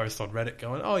put up a post on Reddit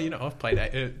going, I've played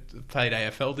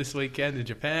AFL this weekend in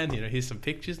Japan. Here's some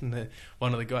pictures, and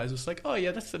one of the guys was like, "Oh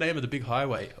yeah, that's the name of the big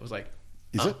highway." I was like,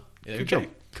 "Is it?" Yeah, okay,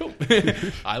 cool.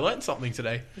 I learned something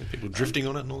today. People drifting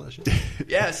on it and all that shit.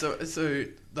 Yeah, so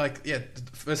like, yeah.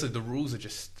 Firstly, the rules are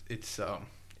just it's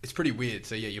pretty weird.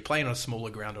 So yeah, you're playing on a smaller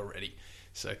ground already.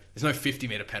 So there's no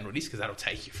 50-meter penalties because that'll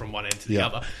take you from one end to the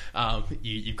other.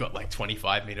 You've got like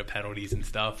 25-meter penalties and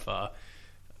stuff.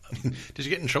 Did you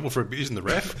get in trouble for abusing the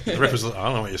ref? The ref was like, I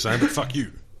don't know what you're saying, but fuck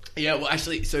you. Yeah, well,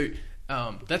 actually, so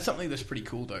that's something that's pretty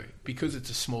cool though, because it's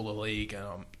a smaller league.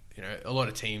 A lot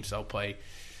of teams they'll play.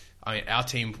 I mean, our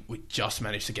team, we just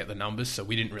managed to get the numbers, so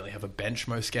we didn't really have a bench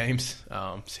most games.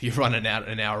 So you're running out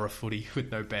an hour of footy with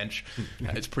no bench.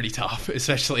 It's pretty tough,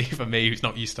 especially for me who's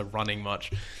not used to running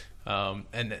much. And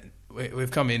then we've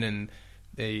come in, and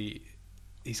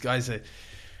these guys are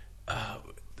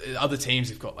other teams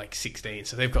have got like 16,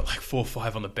 so they've got like 4 or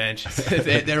 5 on the bench.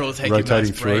 they're all taking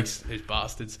those breaks, those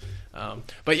bastards.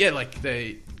 But yeah, like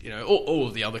all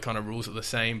of the other kind of rules are the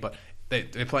same, but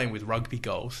they're playing with rugby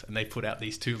goals, and they put out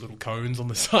these 2 little cones on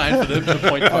the side for the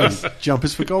point posts.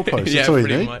 Jumpers for goalposts. Yeah, that's all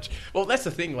pretty you need. much. Well, that's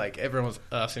the thing. Like everyone's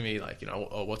asking me, like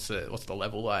what's the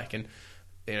level like? And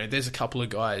there's a couple of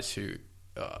guys who.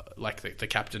 Like the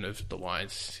captain of the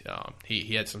Lions,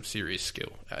 he had some serious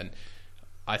skill, and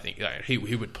I think he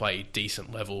would play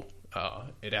decent level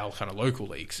at our kind of local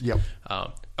leagues. Yep.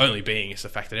 Only being is the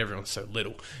fact that everyone's so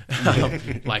little.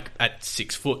 Like at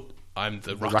 6 foot, I'm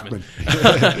the ruckman.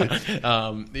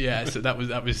 Yeah, so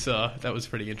that was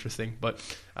pretty interesting. But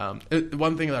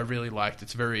one thing that I really liked,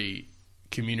 it's very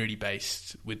community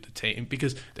based with the team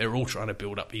because they're all trying to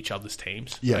build up each other's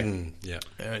teams. Yeah.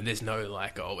 And there's no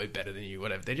like, oh, we're better than you,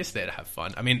 whatever. They're just there to have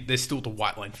fun. I mean, there's still the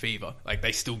white line fever. Like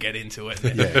they still get into it.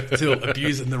 They're still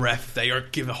abusing the ref if they don't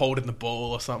give a hold in the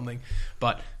ball or something.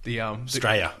 But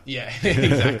Australia. Yeah,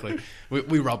 exactly.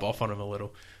 we rub off on them a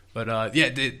little. But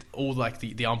all like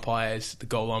the umpires, the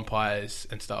goal umpires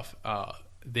and stuff.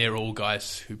 They're all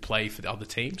guys who play for the other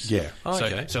teams. Yeah.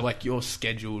 Okay. So like you're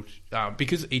scheduled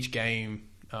because each game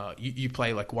you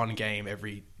play like one game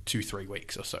every 2-3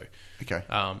 weeks or so. Okay.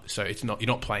 So you're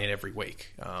not playing every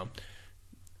week.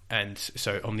 And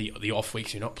so on the off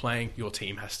weeks you're not playing, your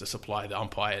team has to supply the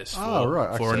umpires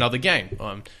for another game,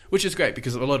 which is great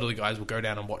because a lot of the guys will go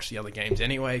down and watch the other games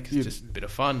anyway because it's just a bit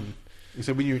of fun.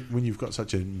 So when you've got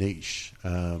such a niche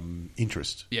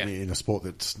interest in a sport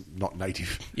that's not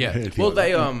native, well,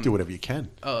 they do whatever you can.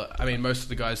 I mean, most of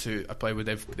the guys who I play with,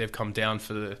 they've come down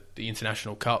for the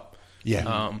International Cup.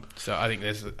 Yeah. So I think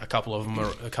there's a couple of them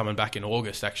are coming back in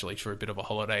August actually for a bit of a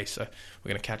holiday. So we're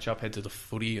going to catch up, head to the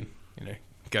footy, and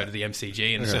go to the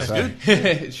MCG, and it's good.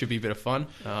 It should be a bit of fun.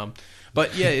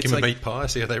 But yeah, it's give them like a meat pie,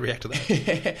 see how they react to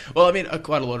that. Well, I mean,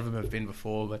 quite a lot of them have been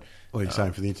before, but. Well, you're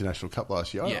saying for the International Cup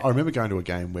last year. Yeah. I remember going to a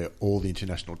game where all the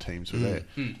international teams were there.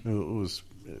 It was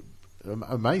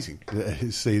amazing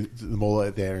to see them all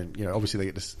out there, and obviously they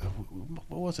get this.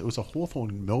 What was it? It was a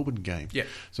Hawthorn Melbourne game. Yeah.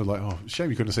 So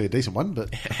shame you couldn't see a decent one,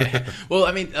 but. Well,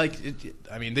 I mean,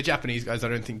 the Japanese guys I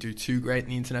don't think do too great in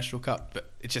the International Cup, but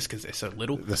it's just because they're so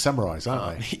little. The samurais,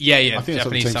 aren't they? Yeah. I think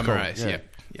Japanese that's what the samurais. called.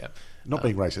 Yeah. Not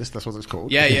being racist, that's what it's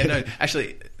called. Yeah. No,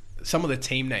 actually, some of the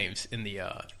team names in the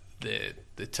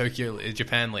Tokyo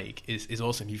Japan League is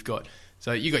awesome. You've got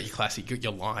So you got your classic, you got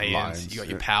your Lions, you got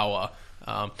your Power,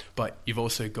 but you've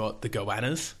also got the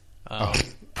Goannas.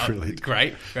 Brilliant.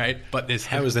 Great. But there's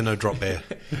How is there no drop bear?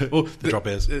 well, drop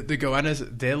bears. The Goannas,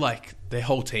 they're like, their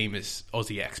whole team is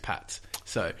Aussie expats.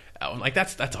 So, like,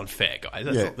 that's unfair,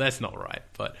 guys. That's not right.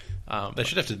 But they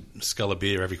should have to scull a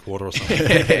beer every quarter or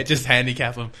something. just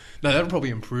handicap them. No, that'll probably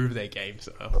improve their game.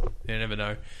 So you never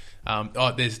know.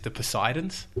 There's the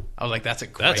Poseidons. I was like, that's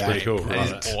pretty name. cool.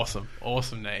 That is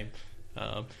awesome name.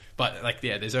 But like,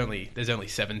 there's only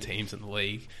 7 teams in the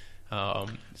league.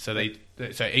 So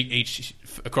each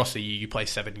across the year you play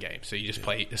 7 games. So you just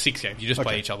play 6 games. You just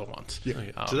play each other once. Yeah.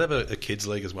 Do they have a kids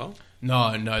league as well?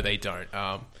 No, they don't.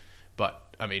 But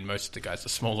I mean, most of the guys are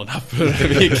small enough for there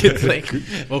to be a kids league.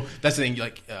 Well, that's the thing.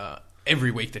 Like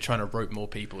every week they're trying to rope more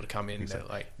people to come in. Exactly.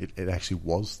 Like it actually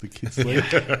was the kids league,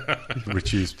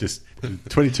 which is just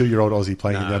 22-year-old Aussie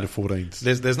playing in the under-14s.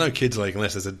 There's no kids league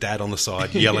unless there's a dad on the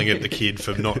side yelling at the kid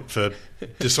for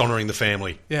dishonouring the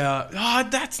family. Yeah,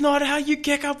 that's not how you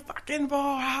kick a fucking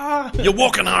ball. You're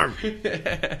walking home.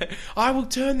 I will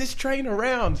turn this train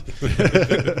around.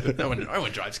 No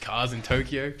one drives cars in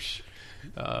Tokyo.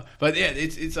 But yeah,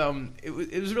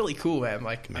 it was really cool, man.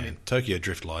 Like, man, I mean, Tokyo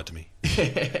Drift lied to me.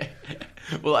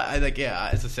 Well, as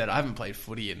I said, I haven't played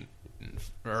footy in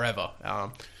forever,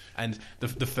 and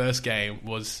the first game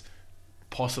was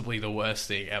possibly the worst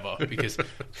thing ever because,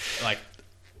 like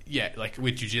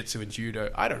with jiu-jitsu and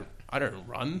judo, I don't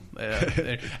run.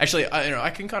 Actually,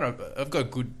 I can I've got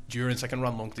good endurance. I can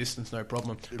run long distance, no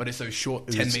problem. But it's those short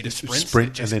 10-meter sprints.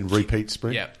 Sprint and then repeat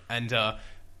sprint. Yeah, and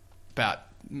about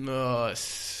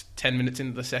 10 minutes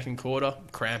into the second quarter,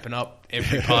 cramping up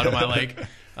every part of my leg.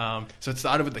 So it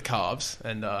started with the calves,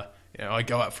 and I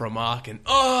go out for a mark, and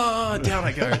down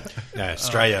I go.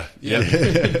 Australia.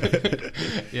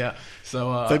 Yeah.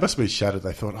 So they must have been shattered.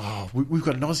 They thought, we've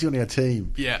got an Aussie on our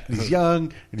team. Yeah. And he's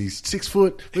young and he's 6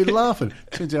 foot. We're laughing.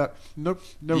 Turns out, nope,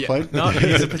 never played. No,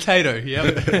 he's a potato.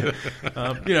 Yeah.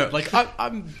 Like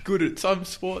I'm good at some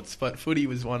sports, but footy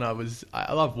was one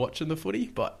I love watching the footy,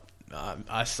 but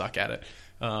I suck at it.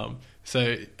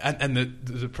 So the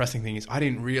depressing thing is I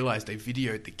didn't realise they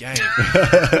videoed the game,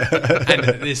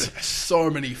 and there's so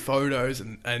many photos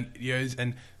and videos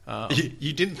and.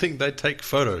 You didn't think they'd take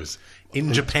photos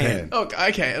in Japan? Oh,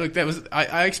 okay. Look,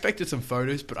 I expected some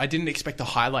photos, but I didn't expect the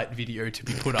highlight video to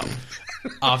be put up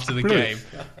after the game.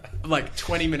 Like a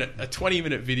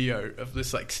 20-minute video of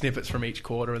this like snippets from each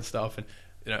quarter and stuff. And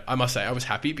I must say I was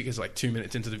happy because like 2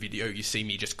 minutes into the video, you see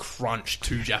me just crunch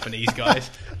 2 Japanese guys,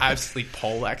 absolutely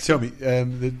poleaxed. Tell me,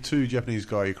 the 2 Japanese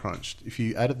guys you crunched, if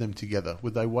you added them together,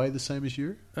 would they weigh the same as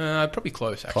you? Probably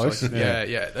close, actually. Close?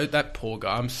 Yeah. That poor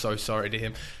guy. I'm so sorry to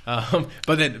him.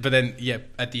 But then,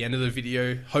 at the end of the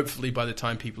video, hopefully by the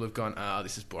time people have gone,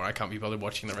 this is boring, I can't be bothered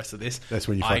watching the rest of this. That's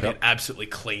when you I fuck get up. absolutely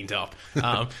cleaned up.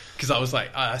 Because I was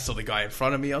like, I saw the guy in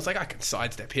front of me. I was like, I can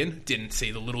sidestep in. Didn't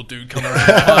see the little dude come around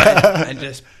behind and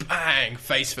just bang,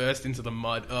 face first into the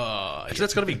mud. Actually,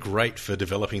 that's got to be great for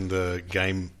developing the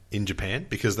game in Japan,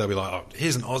 because they'll be like,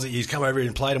 here's an Aussie, he's come over here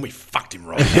and played and we fucked him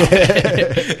right up.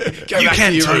 Go you back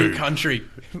can to your too. own country.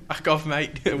 Fuck off,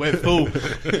 mate. We're full.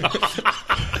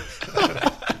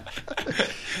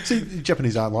 See, the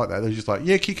Japanese aren't like that. They're just like,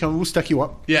 kick him, we'll stack you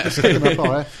up. Yeah. Stack him up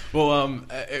higher. Well,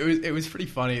 it was pretty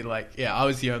funny. Like, I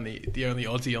was the only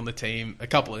Aussie on the team. A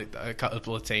couple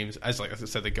of teams, as I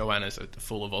said, the Goannas are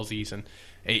full of Aussies, and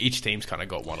each team's kind of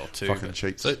got one or two. Fucking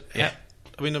cheats. So,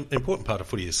 I mean, an important part of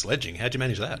footy is sledging. How'd you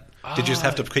manage that? Did you just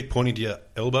have to keep pointing to your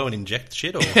elbow and inject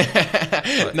shit? Or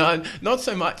No, not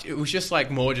so much. It was just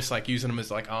like more just like using them as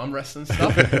like armrests and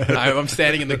stuff. I'm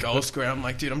standing in the goal square. I'm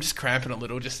like, dude, I'm just cramping a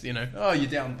little. Just you're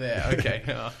down there.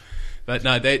 Okay. But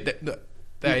no,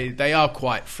 they are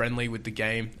quite friendly with the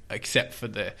game, except for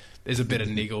there's a bit of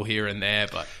niggle here and there,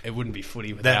 but it wouldn't be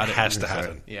footy without it. That has to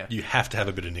happen. Yeah. You have to have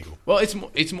a bit of niggle. Well,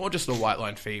 it's more just a white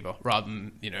line fever rather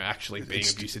than actually being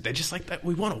abusive. They're just like that.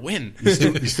 We want to win.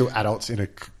 You're still adults in a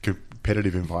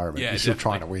competitive environment. Yeah, you're still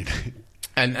trying to win.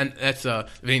 And that's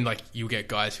like you get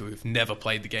guys who have never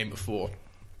played the game before.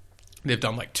 They've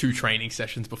done like 2 training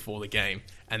sessions before the game,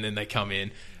 and then they come in.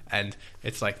 And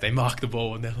it's like they mark the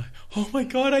ball and they're like, "Oh my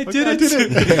god, I did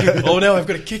it! Oh, now I've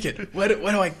got to kick it. Where do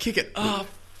I kick it? Oh,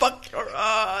 fuck!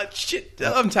 Shit!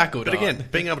 I'm tackled." But again,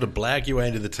 being able to blag your way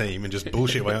into the team and just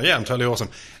bullshit away, I'm totally awesome,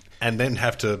 and then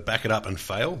have to back it up and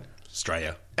fail,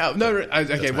 Australia.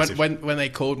 Okay. When they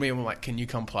called me and were like, "Can you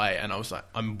come play?" and I was like,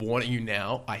 "I'm warning you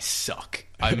now, I suck.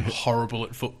 I'm horrible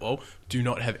at football. Do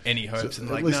not have any hopes." So and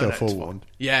at like, least no, they're forewarned.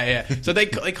 Yeah. So they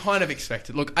kind of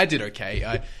expected. Look, I did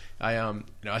okay.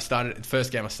 I started the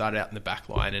first game. I started out in the back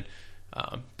line, and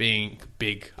being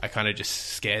big, I kind of just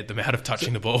scared them out of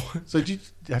touching the ball. So did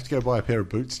you have to go buy a pair of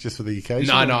boots just for the occasion?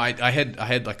 No, I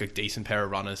had like a decent pair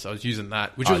of runners. So I was using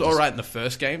that, which was all right in the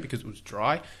first game because it was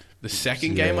dry. The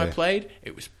second game I played,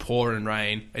 it was pouring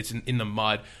rain. It's in the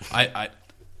mud. I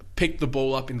picked the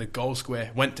ball up in the goal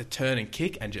square, went to turn and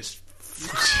kick, and just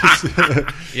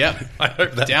yep. I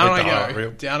hope that down I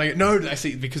go. Down I go. No, I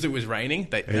see, because it was raining.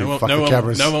 No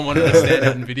one wanted to stand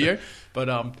out in video.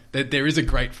 But there is a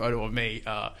great photo of me.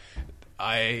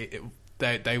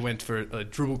 They went for a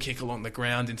dribble kick along the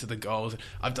ground into the goals.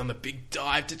 I've done the big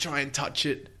dive to try and touch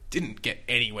it. Didn't get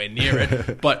anywhere near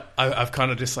it, but I've kind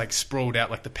of just like sprawled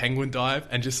out like the penguin dive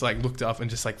and just like looked up and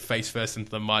just like face first into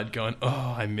the mud going,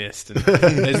 oh, I missed. And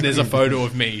there's a photo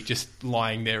of me just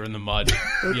lying there in the mud.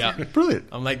 Yeah. Brilliant.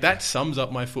 I'm like, that sums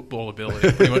up my football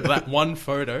ability. Pretty much. That one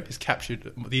photo has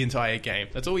captured the entire game.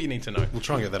 That's all you need to know. We'll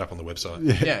try and get that up on the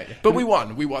website. Yeah. But we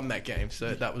won that game,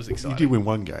 so that was exciting. You did win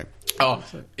one game. Oh,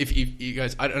 if you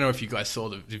guys, I don't know if you guys saw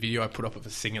the video I put up of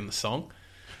us singing the song.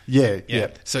 Yeah.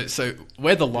 So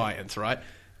we're the Lions, right?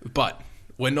 But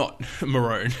we're not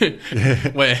maroon.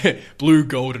 We're blue,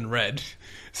 gold, and red.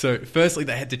 So firstly,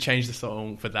 they had to change the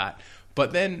song for that.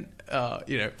 But then,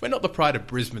 we're not the pride of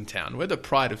Brisbane Town. We're the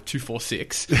pride of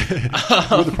 246. We're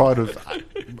the pride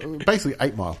of basically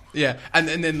 8 Mile. Yeah, and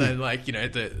then they're like,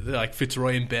 the like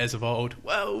Fitzroy and Bears of old.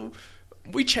 Well,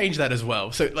 we changed that as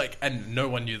well. So and no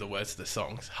one knew the words to the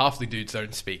songs. Half the dudes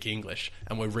don't speak English,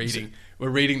 and we're reading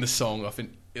the song off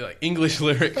in English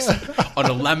lyrics on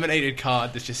a laminated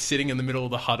card that's just sitting in the middle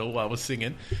of the huddle while we're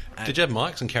singing. And did you have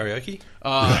mics and karaoke?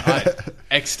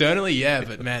 Externally, yeah,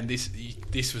 but man,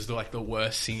 this was like the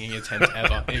worst singing attempt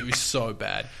ever. It was so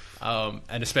bad,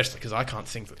 and especially because I can't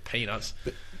sing for peanuts.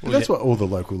 But that's what all the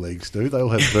local leagues do. They all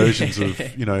have versions of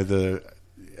the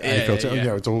AFL.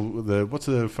 Yeah, it's all what's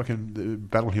the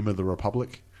Battle Hymn of the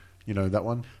Republic? That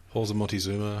one. Halls of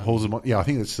Montezuma. Yeah, I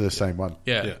think it's the same one.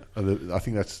 Yeah. I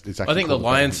think that's exactly. I think the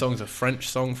Lion song's a French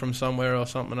song from somewhere or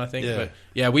something. I think, but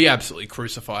yeah, we absolutely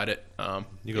crucified it.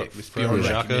 You got beyond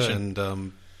recognition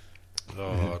and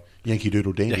Yankee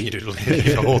Doodle Dandy. Yankee Doodle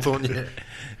Dandy for Hawthorn.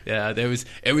 Yeah,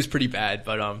 it was pretty bad,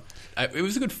 but it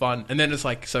was good fun. And then it's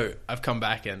like, so I've come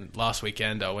back, and last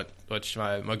weekend I watched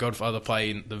my godfather play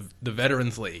in the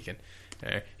Veterans League,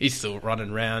 and he's still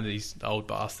running around. He's the old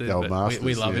bastard.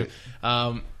 We love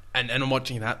him. And I'm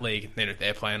watching that league, and then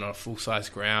they're playing on a full-size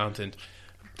ground, and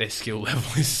their skill level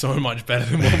is so much better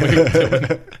than what we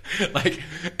were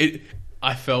doing.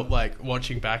 I felt like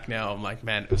watching back now, I'm like,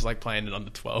 man, it was like playing in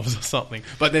under 12s or something.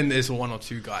 But then there's one or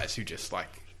two guys who just like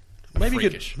maybe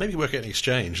work out an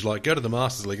exchange. Like go to the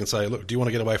Masters League and say, look, do you want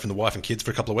to get away from the wife and kids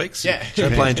for a couple of weeks? Yeah. So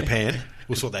play in Japan.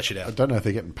 We'll sort that shit out. I don't know if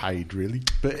they're getting paid really,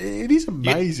 but it is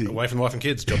amazing. Away from the wife and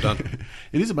kids, job done.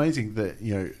 It is amazing that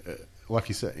like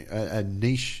you say, a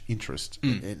niche interest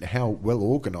in how well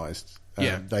organised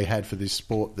they had for this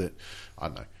sport that, I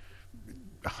don't know,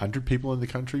 100 people in the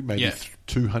country, maybe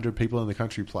 200 people in the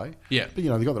country play. Yeah. But,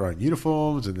 they've got their own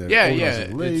uniforms and they're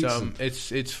organising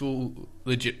leagues. It's full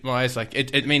legitimised. Like,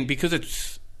 because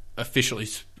it's officially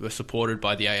supported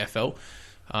by the AFL,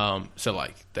 so,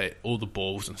 like, all the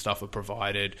balls and stuff are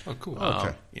provided. Oh, cool.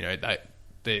 Okay.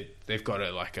 They've got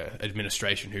a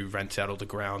administration who rents out all the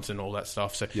grounds and all that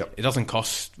stuff. So it doesn't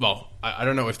cost. Well, I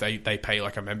don't know if they pay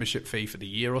like a membership fee for the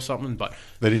year or something, but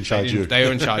they didn't charge you. They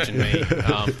weren't charging me.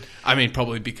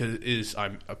 Probably because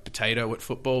I'm a potato at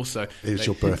football, so it's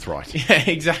your birthright. Yeah,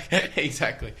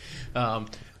 exactly.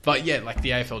 But yeah, like the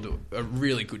AFL do a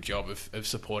really good job of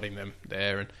supporting them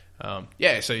there, and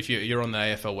so if you're on the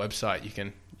AFL website,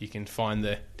 you can find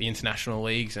the international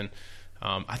leagues, and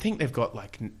I think they've got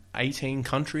like 18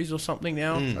 countries or something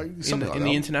now in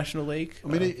the international league.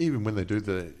 Even when they do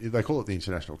they call it the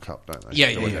International Cup, don't they?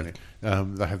 Yeah.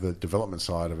 They have the development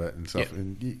side of it and stuff,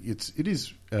 and it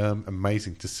is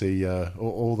amazing to see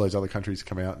all those other countries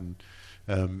come out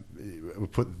and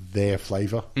put their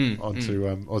flavour onto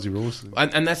Aussie rules.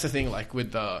 And that's the thing, like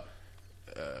with the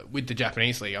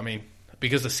Japanese league.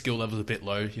 Because the skill level's a bit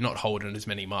low, you're not holding as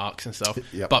many marks and stuff.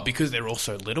 Yep. But because they're all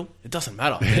so little, it doesn't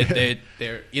matter.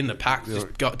 They're in the pack,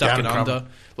 just duck it under.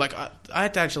 Like I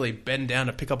had to actually bend down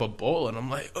to pick up a ball, and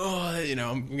I'm like,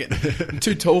 I'm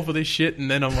too tall for this shit. And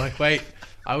then I'm like, wait,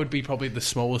 I would be probably the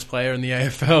smallest player in the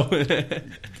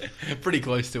AFL. Pretty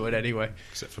close to it anyway.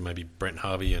 Except for maybe Brent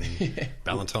Harvey and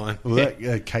Ballantyne. Well,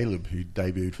 Caleb, who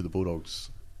debuted for the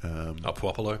Bulldogs.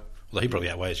 Puopolo. Well, he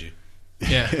probably outweighs you.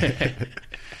 Yeah.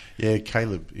 Yeah,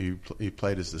 Caleb, he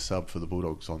played as the sub for the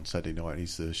Bulldogs on Saturday night.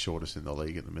 He's the shortest in the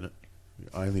league at the minute.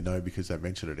 I only know because they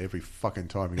mentioned it every fucking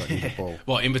time he got near the ball.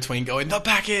 Well, in between going, the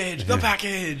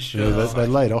package. Yeah, they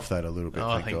laid off that a little bit,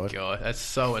 thank God. That's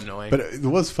so annoying. But it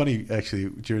was funny, actually,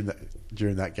 during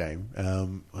that game.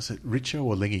 Was it Richo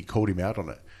or Lingy called him out on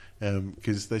it?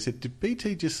 Because they said, did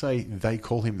BT just say they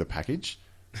call him the package?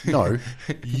 No,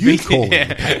 you call him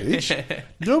the package.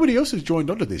 Nobody else has joined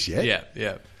onto this yet.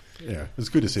 Yeah. It was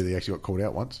good to see they actually got called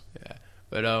out once. Yeah,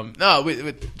 but no,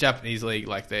 with Japanese league,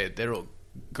 like they're all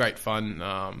great fun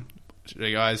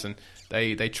guys, and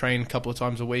they train a couple of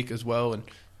times a week as well. And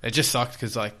it just sucked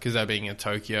because they're being in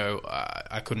Tokyo,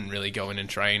 I couldn't really go in and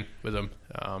train with them.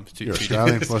 You're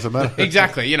Australian, what's the matter?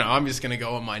 Exactly. I'm just going to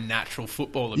go on my natural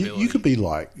football ability. You could be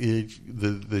like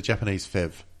the Japanese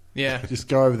Fev. Yeah, just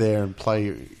go over there and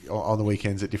play on the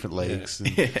weekends at different leagues.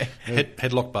 Yeah. And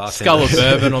headlock bartender. Skull of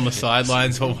bourbon on the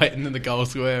sidelines while waiting in the goal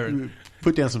square. And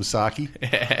put down some sake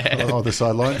on the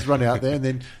sidelines, run out there, and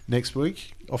then next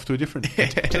week off to a different. Do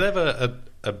they have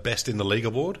a best in the league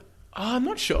award? I'm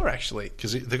not sure, actually,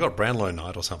 because they got Brownlow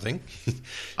night or something.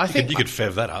 I think you could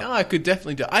fev that up. No, I could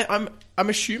definitely do. I'm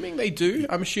assuming they do.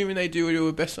 I'm assuming they do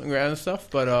a best on ground and stuff.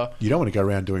 But you don't want to go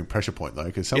around doing pressure point though,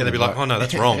 because they'd be like, "Oh no,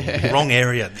 that's wrong. Wrong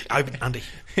area. Open under."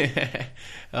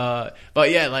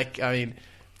 But yeah,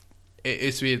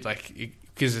 it's weird,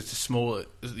 because it's a small.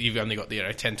 You've only got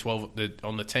 10, 12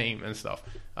 on the team and stuff.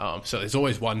 So there's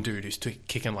always one dude who's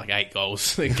kicking 8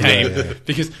 goals a game. Yeah.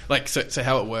 Because so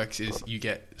how it works is you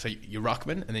get you're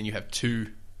ruckman and then you have 2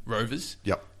 rovers.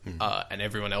 Yep. And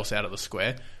everyone else out of the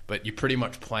square, but you're pretty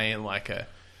much playing like a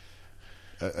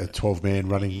 12-man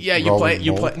running. Yeah, you're playing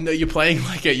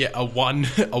like a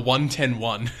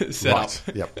 1-10-1 setup. Right.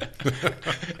 Yep.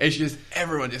 It's just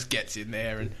everyone just gets in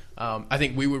there, and I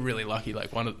think we were really lucky.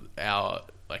 One of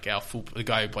the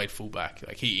guy who played fullback,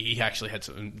 he actually had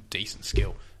some decent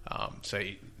skill. So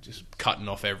he just cutting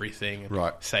off everything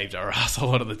and saved our ass a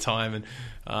lot of the time. And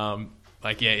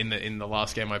in the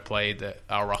last game I played,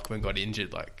 our ruckman got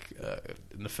injured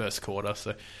in the first quarter.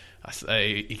 So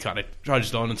he kind of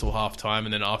trudged on until half time,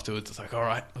 and then afterwards it's like, all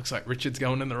right, looks like Richard's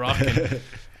going in the ruck. And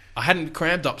I hadn't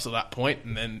cramped up to that point,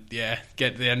 and then get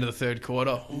to the end of the third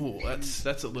quarter. Ooh, that's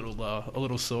a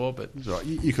little sore, but that's right.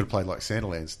 You could have played like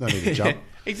Sanderlands, no need to jump.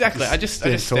 Exactly. I just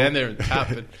stand there and tap.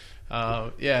 And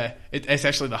it's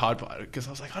actually the hard part, because I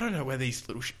was like, I don't know where these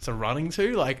little shits are running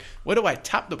to. Where do I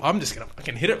tap them? I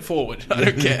can hit it forward. I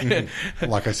don't care.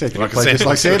 Like I said, you play just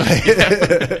like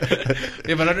Sanderlands.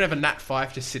 Yeah, but I don't have a Nat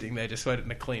 5 just sitting there just waiting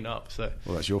to clean up. So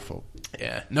that's your fault.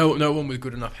 Yeah, no one with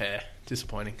good enough hair.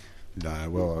 Disappointing. No,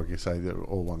 well, I guess they're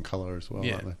all one colour as well,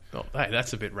 aren't they? Oh, hey,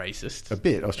 that's a bit racist. A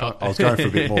bit. I was going for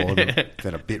a bit more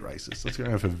than a bit racist. I was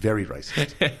going for very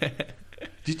racist.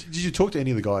 Did you talk to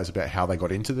any of the guys about how they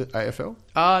got into the AFL?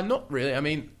 Not really. I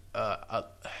mean,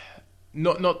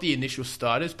 not the initial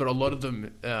starters, but a lot of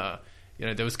them.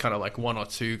 There was kind of 1 or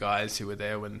 2 guys who were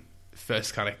there when it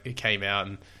first kind of came out,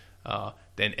 and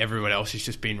then everyone else has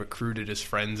just been recruited as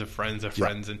friends of friends of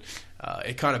friends, and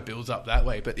it kind of builds up that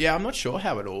way. But yeah, I'm not sure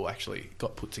how it all actually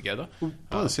got put together. Well,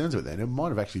 by the sounds of it, then it might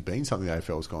have actually been something the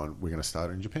AFL's gone, we're going to start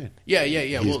it in Japan. Yeah.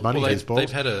 Here's money, here's balls.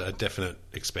 They've had a definite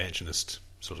expansionist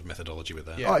sort of methodology with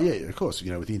that. Yeah. Oh yeah, of course.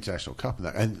 With the International Cup and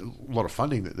that, and a lot of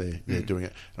funding that they're doing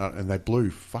it, and they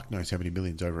blew fuck knows how many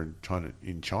millions over in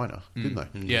China, didn't they?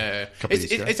 Yeah,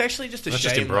 it's actually just a shame. That's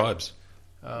just in bribes.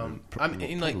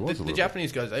 The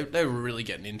Japanese guys, they were really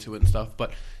getting into it and stuff,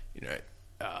 but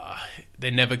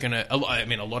they're never gonna. A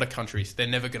lot of countries, they're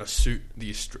never gonna suit the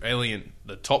Australian,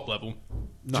 the top level,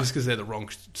 just because they're the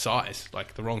wrong size,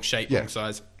 the wrong shape, wrong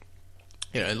size.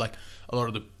 A lot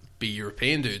of the big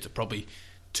European dudes are probably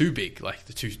too big, they're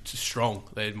too strong.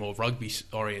 They're more rugby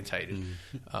orientated.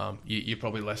 You're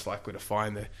probably less likely to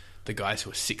find the guys who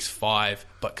are 6'5"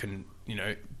 but can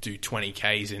do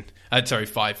 5Ks in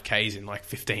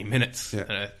 15 minutes.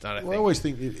 Yeah. I always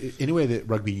think anywhere that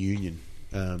rugby union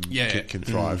can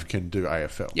thrive can do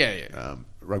AFL. Yeah.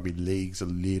 Rugby league's a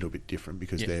little bit different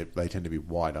because they tend to be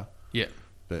wider. Yeah.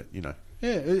 But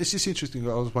it's just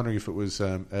interesting. I was wondering if it was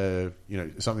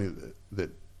something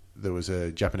that there was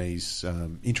a Japanese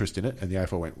interest in it, and the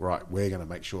AFL went, right, we're going to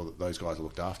make sure that those guys are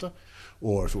looked after,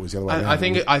 or if it was the other way around.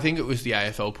 I think it was the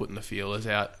AFL putting the feelers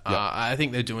out. Yep. I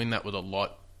think they're doing that with a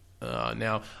lot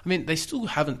now. I mean, they still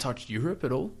haven't touched Europe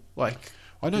at all. I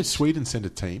know Sweden sent a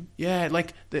team. Yeah,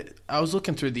 I was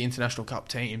looking through the International Cup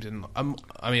teams, and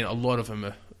a lot of them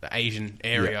are the Asian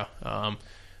area. Yeah.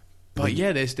 But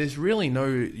there's really no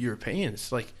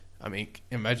Europeans.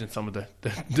 Imagine some of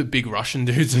the big Russian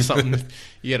dudes or something.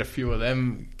 You get a few of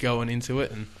them going into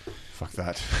it, and fuck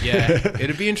that. Yeah,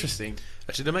 it'd be interesting.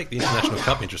 Actually, they make the International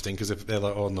Cup interesting because if they're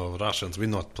like, oh no, Russians, we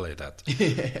not play that.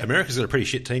 America's got a pretty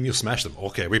shit team, you'll smash them.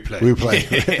 Okay, we play.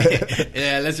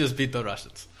 Yeah, let's just beat the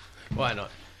Russians. Why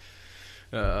not?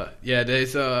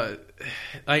 There's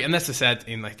and that's the sad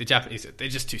thing. Like the Japanese, they're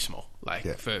just too small. Like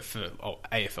for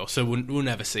AFL, so we'll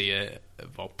never see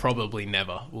probably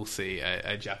never we'll see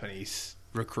a Japanese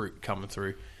recruit coming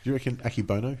through. Do you reckon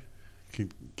Akibono can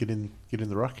get in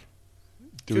the ruck,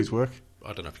 do his work?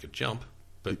 I don't know if he could jump,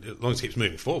 but as long as he keeps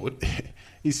moving forward.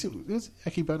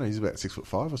 Akibono, he's about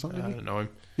 6'5" or something. I don't know him.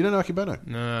 You don't know Akibono?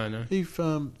 No.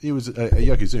 He was a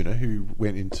Yokozuna who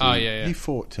went into. Oh yeah. He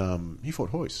fought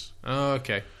Hoyce. Oh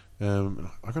okay.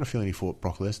 I got a feeling he fought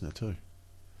Brock Lesnar too.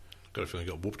 Got a feeling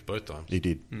he got whooped both times. He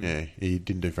did. Yeah, he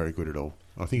didn't do very good at all.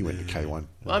 I think he went to K1.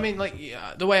 Well, I mean, like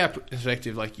the way I put in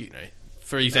perspective, like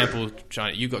for example,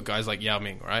 China, you got guys like Yao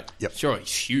Ming, right? Yep. Sure,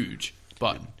 he's huge,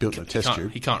 but built in a test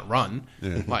tube. He can't run.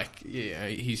 Yeah. Like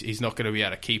he's not going to be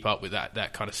able to keep up with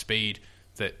that kind of speed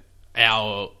that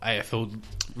our AFL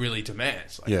really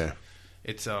demands. Like, yeah,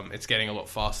 it's getting a lot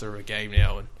faster of a game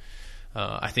now, and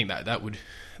I think that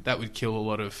would kill a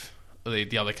lot of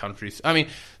the other countries. I mean,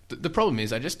 the problem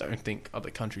is I just don't think other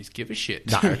countries give a shit.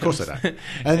 No, of course they don't,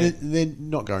 and they're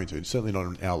not going to. Certainly not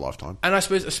in our lifetime. And I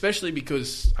suppose especially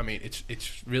because I mean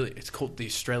it's called the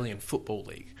Australian Football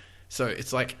League, so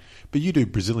it's like. But you do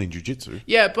Brazilian Jiu-Jitsu.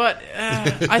 Yeah, but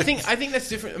I think that's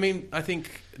different. I mean, I think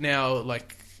now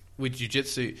like with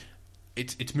Jiu-Jitsu,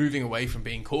 it's moving away from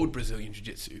being called Brazilian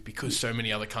Jiu-Jitsu because so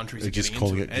many other countries are getting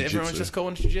into it. And everyone's just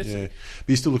calling it Jiu-Jitsu. Yeah. But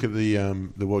you still look at the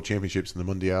World Championships and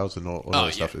the Mundials and all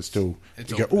that stuff. It's still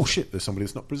you go, oh shit, there's somebody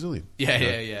that's not Brazilian.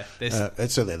 Yeah.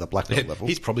 It's certainly at the black belt level.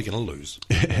 He's probably going to lose.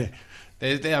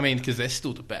 I mean, because they're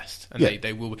still the best, and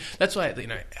they will. That's why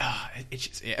it's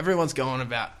just, everyone's going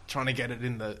about trying to get it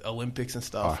in the Olympics and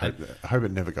stuff. I hope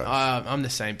it never goes. I'm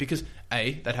the same because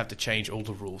they'd have to change all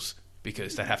the rules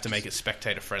because they have to make it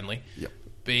spectator friendly. Yep.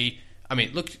 B, I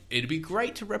mean, look, it'd be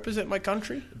great to represent my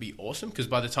country. It'd be awesome because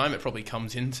by the time it probably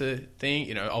comes into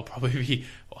thing, I'll probably be,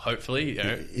 hopefully,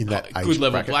 in that good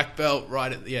level bracket. black belt,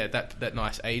 right at that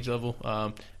nice age level,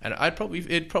 and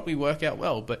it'd probably work out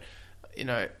well. But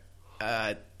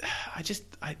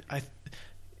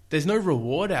there's no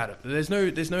reward out of it. There's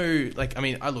no like. I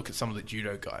mean, I look at some of the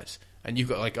judo guys, and you've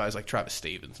got like guys like Travis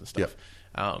Stevens and stuff. Yep.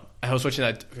 I was watching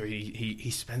that.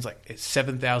 He spends like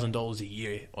 $7,000 a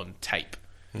year on tape,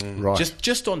 right?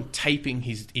 Just on taping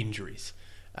his injuries,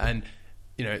 and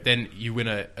then you win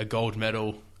a gold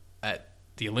medal at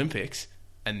the Olympics,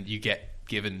 and you get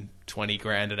given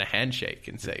 $20,000 and a handshake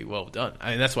and say, "Well done."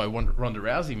 I mean, that's why Ronda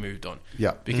Rousey moved on.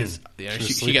 Yeah, because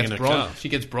she gets bronze. She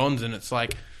gets bronze, and it's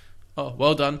like, "Oh,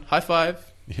 well done, high five."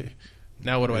 Yeah.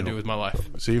 Now what do I do with my life?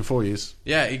 See you in 4 years.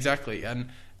 Yeah, exactly. And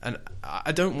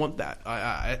I don't want that.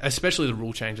 I especially the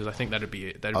rule changes. I think that'd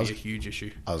be a huge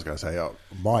issue. I was going to say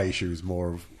my issue is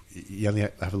more of you only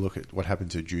have a look at what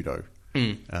happened to judo.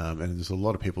 And there's a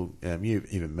lot of people,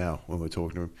 even Mal, when we're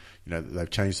talking to him, they've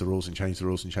changed the rules and changed the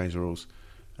rules and changed the rules.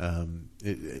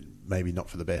 It maybe not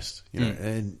for the best,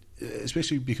 and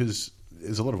especially because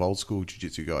there's a lot of old school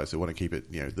jiu-jitsu guys that want to keep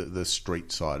it, the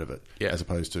street side of it, as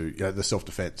opposed to the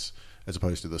self-defense, as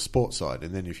opposed to the sports side.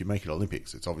 And then if you make it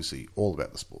Olympics, it's obviously all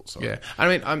about the sports side. Yeah,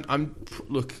 I mean,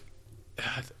 look,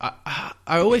 I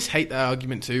always hate that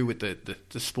argument too with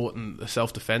the sport and the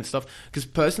self-defense stuff, because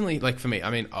personally, like for me,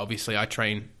 I mean, obviously I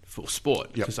train for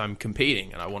sport because I'm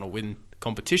competing and I want to win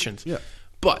competitions. Yeah.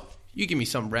 But you give me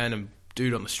some random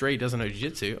dude on the street doesn't know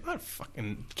jiu-jitsu, I don't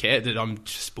fucking care that I'm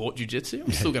sport jiu-jitsu.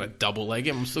 I'm still going to double leg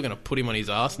him. I'm still going to put him on his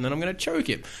ass, and then I'm going to choke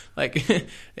him. Like,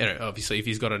 obviously if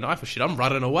he's got a knife or shit, I'm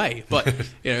running away. But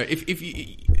if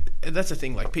you, that's the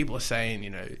thing. Like people are saying,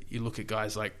 you look at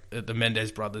guys like the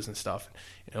Mendez brothers and stuff,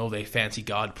 all their fancy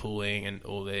guard pulling and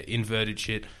all their inverted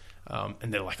shit.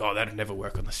 And they're like, oh, that'll never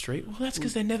work on the street. Well, that's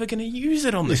because they're never going to use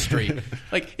it on the street.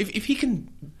 Like, if he can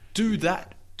do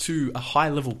that to a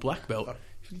high-level black belt,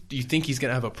 do you think he's going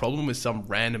to have a problem with some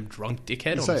random drunk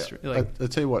dickhead on the street? Like, I'll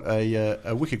tell you what,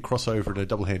 a wicked crossover and a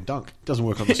double-hand dunk doesn't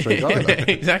work on the street either.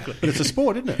 Exactly. But it's a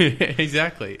sport, isn't it?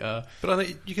 Exactly. But I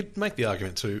think you could make the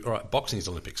argument too, all right, boxing is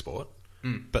an Olympic sport,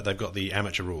 but they've got the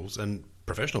amateur rules, and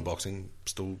professional boxing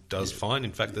still does fine.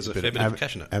 In fact, there's a fair bit of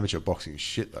cash in it. Amateur boxing is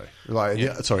shit, though.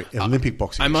 Olympic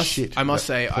boxing is shit. I must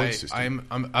say, I'm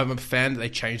a fan that they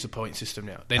changed the point system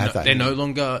now. They're no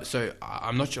longer... So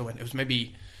I'm not sure when. It was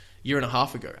maybe a year and a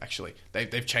half ago, actually.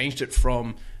 They've changed it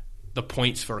from the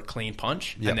points for a clean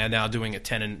punch, and they're now doing a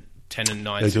 10 and 9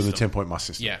 They're system. doing the 10-point must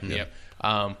system.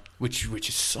 Yeah. Which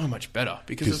is so much better,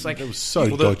 because it's like... It was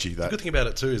so dodgy, that. The good thing about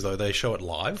it, too, is, though, they show it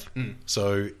live,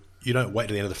 so... You don't wait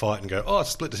to the end of the fight and go, oh, it's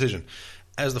a split decision.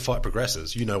 as the fight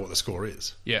progresses, you know what the score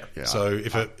is. Yeah. So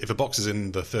if a boxer's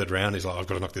in the third round, he's like, I've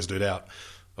got to knock this dude out.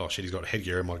 Oh shit, he's got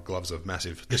headgear and my gloves are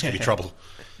massive. This could be trouble.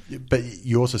 But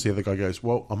you also see the other guy goes,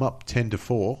 well, I'm up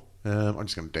 10-4. I'm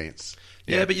just going to dance.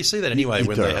 Yeah, but you see that anyway You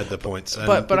when do. they had the points. And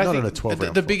But I not in think a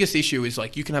 12-round the fight. biggest issue is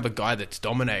like you can have a guy that's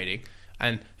dominating,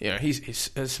 and he's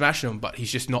smashing him, but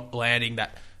he's just not landing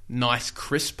that nice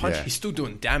crisp punch. Yeah. He's still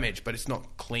doing damage, but it's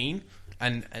not clean.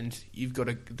 And you've got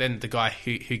then the guy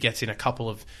who gets in a couple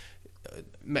of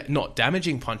not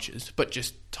damaging punches, but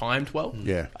just timed well.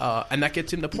 Yeah. And that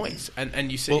gets him the points,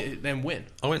 and you see them win.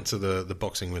 I went to the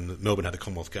boxing when Melbourne had the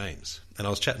Commonwealth Games, and I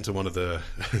was chatting to one of the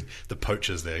the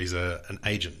poachers there. He's an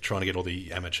agent trying to get all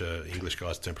the amateur English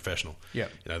guys to turn professional. Yeah.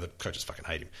 The coaches fucking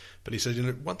hate him. But he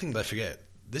said, one thing they forget,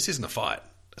 this isn't a fight.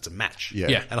 It's a match.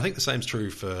 Yeah. And I think the same's true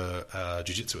for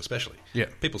jiu-jitsu especially. Yeah.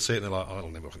 People see it and they're like, I'll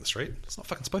never walk in the street. It's not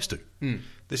fucking supposed to.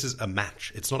 This is a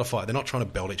match. It's not a fight. They're not trying to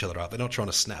belt each other up. They're not trying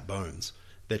to snap bones.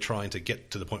 They're trying to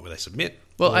get to the point where they submit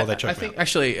or they choke I think out.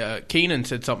 actually Keenan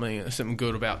said something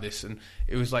good about this, and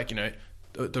it was like,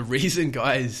 the reason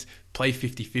guys play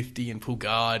 50-50 and pull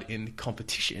guard in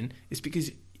competition is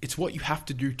because it's what you have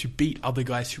to do to beat other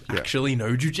guys who actually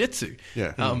know jiu-jitsu.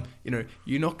 Yeah.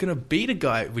 You're not going to beat a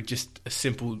guy with just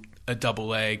a double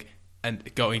leg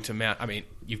and going to mount. I mean,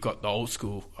 you've got the old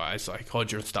school guys like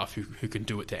Hodger and stuff who can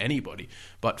do it to anybody.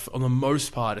 But on the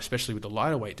most part, especially with the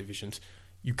lighter weight divisions,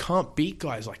 you can't beat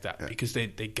guys like that because their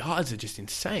guards are just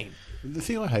insane. The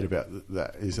thing I hate about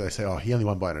that is they say, he only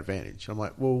won by an advantage. I'm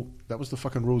like, well, that was the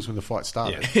fucking rules when the fight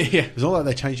started. Yeah. It's not like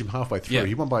they changed him halfway through. Yeah.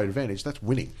 He won by an advantage. That's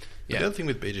winning. But the other thing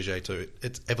with BJJ too,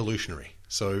 it's evolutionary.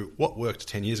 So what worked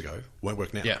 10 years ago won't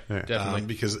work now. Yeah. Definitely.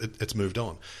 Because it's moved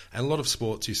on. And a lot of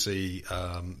sports you see,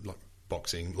 like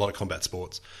boxing, a lot of combat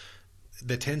sports,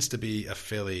 there tends to be a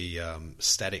fairly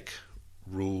static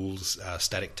rules,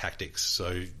 static tactics.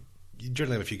 So you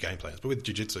generally have a few game plans. But with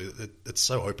jiu-jitsu, it's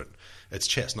so open. It's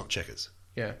chess, not checkers.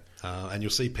 Yeah. And you'll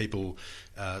see people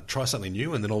try something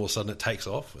new and then all of a sudden it takes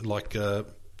off. Like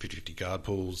 50-50 guard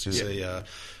pulls. You see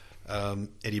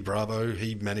Eddie Bravo,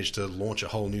 he managed to launch a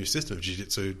whole new system of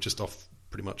jiu-jitsu just off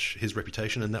pretty much his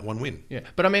reputation and that one win. Yeah,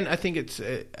 but I mean, I think it's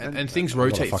and things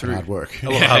rotate a lot of fucking through. hard work. A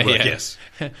lot of hard work, yes.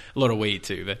 A lot of weed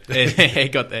too, but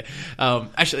it got there.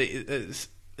 Actually, it's,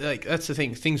 like that's the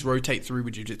thing. Things rotate through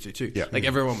with jiu-jitsu too. Yeah. Like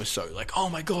everyone was so like, oh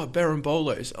my god,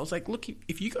 Berimbolos. I was like, look,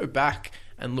 if you go back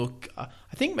and look, I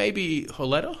think maybe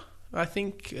Holeta, I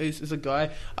think is a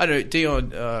guy. I don't know.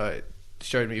 Dion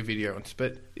showed me a video once,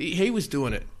 but he was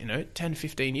doing it, 10,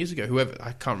 15 years ago. Whoever,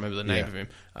 I can't remember the name of him.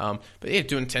 But yeah,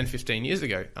 doing 10, 15 years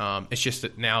ago. It's just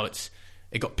that now it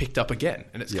got picked up again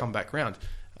and it's come back round.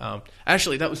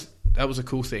 Actually, that was a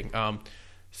cool thing.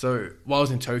 So while I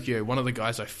was in Tokyo, one of the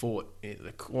guys I fought in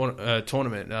the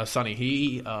tournament, Sonny,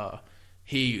 he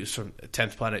was from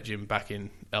 10th Planet Gym back in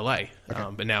LA,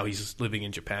 but now he's living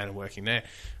in Japan and working there.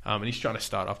 And he's trying to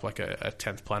start up like a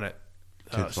 10th Planet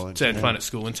 10th Planet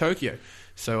school in Tokyo.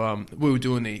 So we were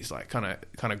doing these like kind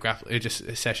of grapple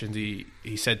just sessions. He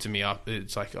said to me,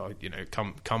 it's like,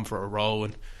 come for a roll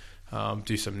and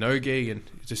do some no-gi, and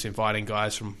just inviting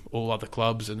guys from all other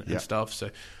clubs and stuff. So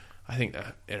I think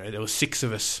there were 6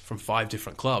 of us from 5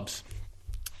 different clubs,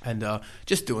 and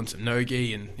just doing some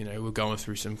no-gi, and we're going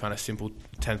through some kind of simple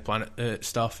 10th Planet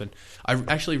stuff. And I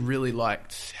actually really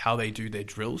liked how they do their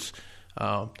drills.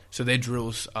 So their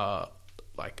drills are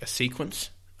like a sequence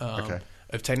of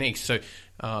techniques. So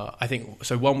I think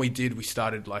one we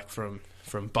started like from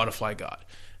butterfly guard,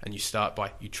 and you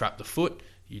trap the foot,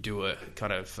 you do a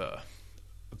kind of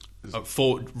a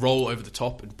forward roll over the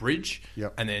top and bridge,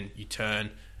 and then you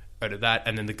turn out of that,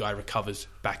 and then the guy recovers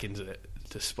back into the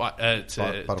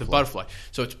butterfly.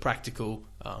 So it's practical.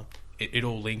 It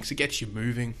all links. It gets you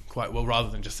moving quite well rather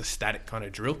than just a static kind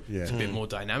of drill. Yeah. It's a bit more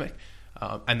dynamic.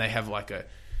 And they have like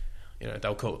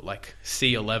they'll call it like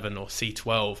C11 or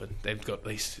C12, and they've got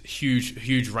this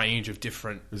huge range of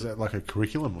different. Is that like a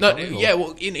curriculum? No, yeah.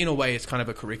 Well, in a way, it's kind of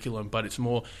a curriculum, but it's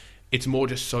more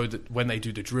just so that when they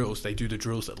do the drills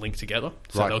that link together.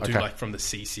 So they'll do like from the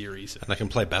C series, and they can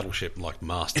play Battleship like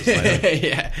masters later.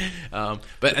 Yeah.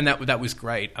 But that was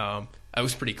great. It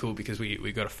was pretty cool because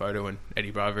we got a photo and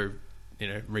Eddie Bravo,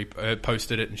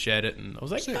 posted it and shared it, and I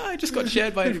was like, I just got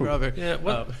shared by Eddie Bravo. Yeah.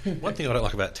 One thing I don't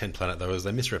like about 10 Planet though is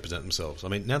they misrepresent themselves. I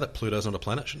mean, now that Pluto's not a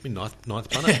planet, shouldn't it be ninth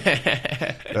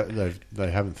planet?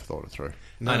 They haven't thought it through.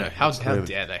 No, I know. How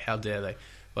dare they? How dare they?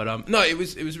 But no, it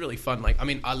was really fun. Like, I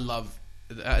mean, I love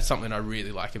something I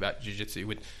really like about jiu-jitsu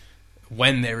with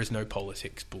when there is no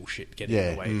politics bullshit getting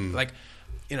in the way. Like,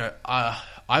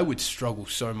 I would struggle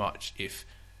so much if.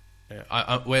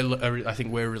 I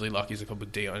think we're really lucky as a couple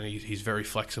with Dion. He's very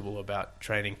flexible about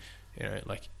training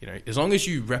as long as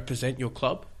you represent your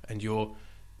club and you're,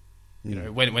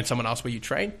 when someone asks where you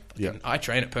train, I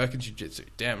train at Perkins Jiu-Jitsu.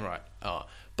 Damn right.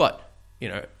 But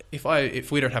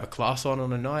if we don't have a class on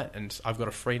a night and I've got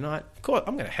a free night, of course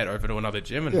I'm going to head over to another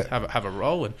gym and have a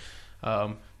roll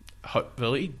and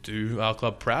hopefully do our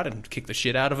club proud and kick the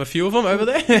shit out of a few of them over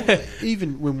there.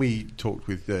 Even when we talked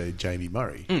with Jamie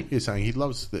Murray, he was saying he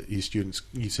loves that his students.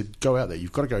 He said, "Go out there.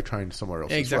 You've got to go train somewhere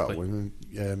else as well,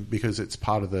 because it's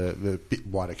part of the bit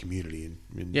wider community."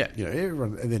 And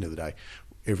everyone at the end of the day,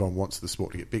 everyone wants the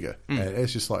sport to get bigger. And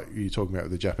it's just like you're talking about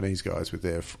with the Japanese guys with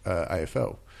their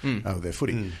AFL, their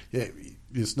footy. Yeah,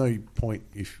 there's no point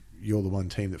if you're the one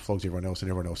team that flogs everyone else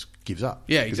and everyone else gives up.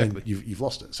 Yeah, exactly. You've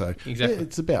lost it. So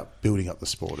it's about building up the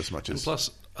sport as much as... Plus,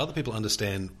 other people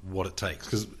understand what it takes.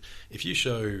 Because if you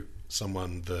show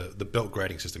someone the belt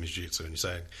grading system in jiu-jitsu and you're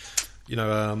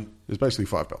saying, there's basically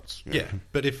 5 belts. Yeah,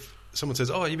 but if someone says,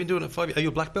 "Oh, you've been doing it 5 years. Are you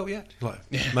a black belt yet?" You're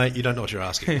like, mate, you don't know what you're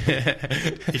asking.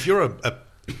 If you're a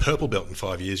purple belt in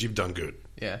 5 years, you've done good.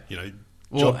 Yeah.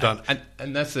 Job done.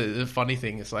 And that's the funny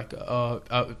thing. It's like, people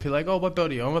are like, "Oh, what belt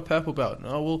are you? I'm a purple belt."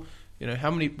 Oh, well,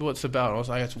 what's the belt? I was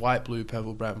like, "It's white, blue,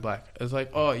 purple, brown, black." It's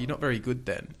like, "Oh, you're not very good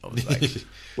then." I was like,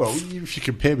 well, if you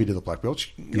compare me to the black belts,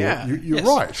 you're right.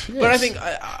 Yes. But I think,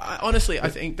 I honestly, I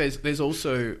think there's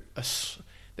also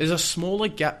there's a smaller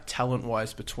gap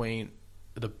talent-wise between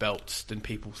the belts than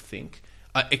people think,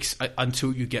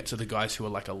 until you get to the guys who are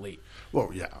like elite.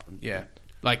 Well, yeah.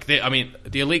 Like, the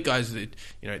elite guys, I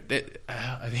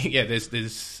think,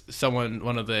 there's someone,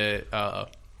 one of the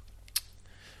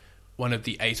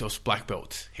ASOS black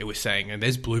belts, he was saying, and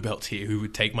there's blue belts here who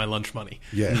would take my lunch money.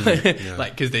 Yeah.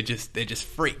 Like, because they're just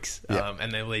freaks,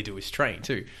 and all they do is train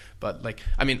too. But, like,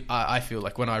 I feel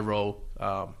like when I roll,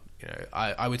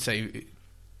 I would say,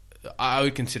 I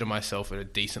would consider myself at a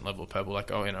decent level of purple.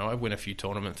 Like, I win a few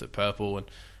tournaments at purple, and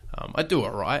I do all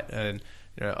right. And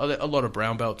a lot of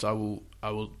brown belts, I will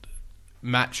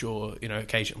match or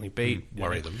occasionally beat.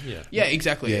 Worry them. Yeah,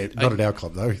 exactly. Yeah, not at our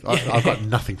club though. I've got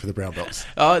nothing for the brown belts.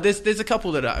 There's a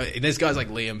couple that there's guys like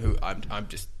Liam who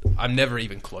I'm never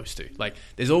even close to. Like,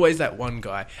 there's always that one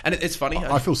guy, and it's funny.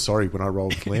 I feel sorry when I roll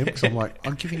with Liam because I'm like,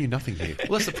 I'm giving you nothing here.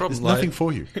 Well, that's the problem. There's nothing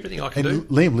for you. Everything I can do.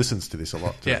 Liam listens to this a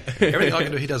lot too. Yeah. Everything I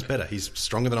can do, he does better. He's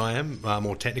stronger than I am,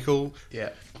 more technical. Yeah.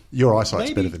 Your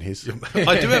eyesight's better than his.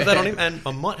 I do have that on him, and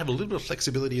I might have a little bit of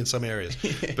flexibility in some areas.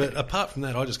 But apart from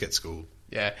that, I just get schooled.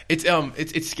 Yeah,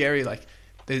 it's scary. Like,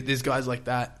 there's guys like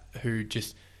that who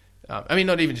just, not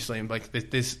even just Liam. Like,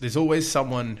 there's always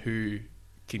someone who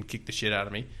can kick the shit out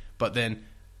of me, but then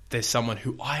there's someone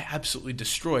who I absolutely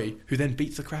destroy, who then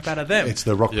beats the crap out of them. It's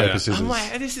the rock paper scissors. I'm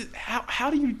like, this is how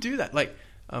do you do that? Like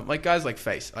guys like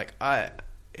Face. Like,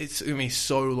 it's took me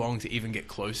so long to even get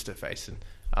close to Face, and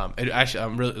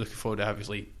I'm really looking forward to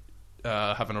obviously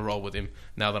having a roll with him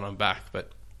now that I'm back,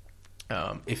 but.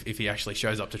 If he actually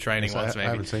shows up to training once, maybe.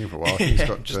 I haven't seen him for a while. I think he's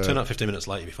got, just turn up 15 minutes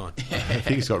late, you'll be fine. I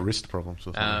think he's got wrist problems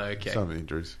or something. Okay. Some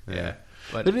injuries. Yeah.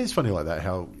 But it is funny like that,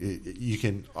 how you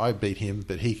can... I beat him,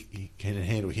 but he can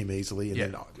handle him easily, and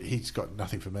then he's got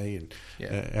nothing for me. And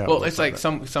well, it's like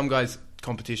some guys'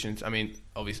 competitions,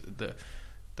 obviously,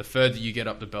 the further you get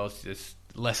up the belts, there's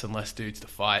less and less dudes to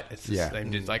fight. It's the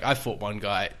same dudes. Like, I fought one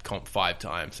guy at comp 5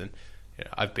 times, and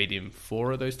I've beat him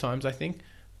 4 of those times, I think.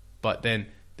 But then...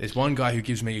 there's one guy who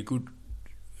gives me a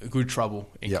good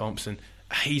trouble in comps, and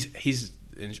he's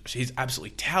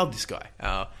absolutely towed this guy.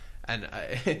 And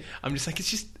I'm just like,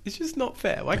 it's just not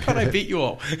fair. Why can't I beat you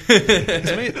all?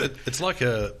 To me, it's like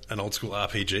an old school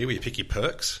RPG where you pick your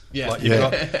perks. Yeah.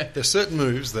 Like there's certain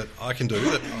moves that I can do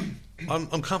that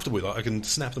I'm comfortable with. I can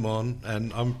snap them on,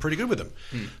 and I'm pretty good with them.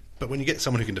 But when you get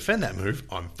someone who can defend that move,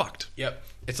 I'm fucked. Yep.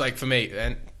 It's like, for me,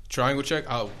 and triangle choke,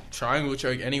 I'll triangle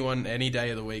choke anyone any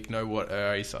day of the week. Know what?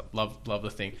 I used to love the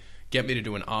thing. Get me to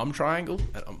do an arm triangle,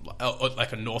 and I'm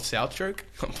like a north-south choke.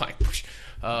 I'm like, push.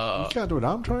 You can't do an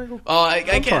arm triangle? Oh, I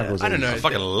can't. I don't know. I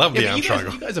fucking love the arm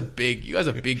triangle. You guys are big. You guys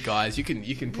are big guys. You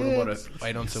can put a lot of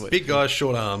weight onto it. Big guys,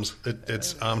 short arms.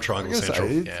 It's arm triangle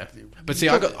central. Yeah. But see,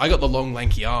 I got the long,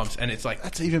 lanky arms, and it's like...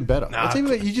 That's even better. That's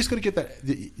even better. You just got to get that...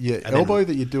 Your elbow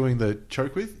that you're doing the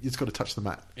choke with, you just got to touch the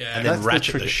mat. Yeah. And then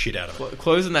ratchet the shit out of it.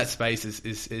 Closing that space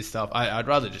is tough. I'd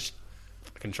rather just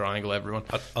fucking triangle everyone.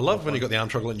 I love when you got the arm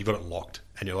triangle and you've got it locked,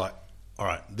 and you're like, all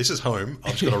right, this is home.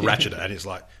 I've just got to ratchet it. And it's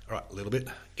like, all right, a little bit,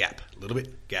 gap, a little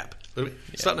bit, gap, a little bit.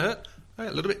 It's starting to hurt. All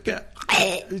right, a little bit, gap.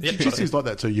 Jiu-jitsu's like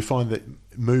that too. You find that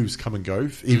moves come and go,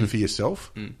 even for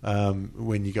yourself.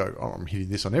 When you go, I'm hitting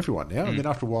this on everyone now. And then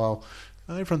after a while,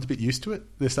 everyone's a bit used to it.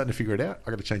 They're starting to figure it out.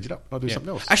 I've got to change it up. I'll do something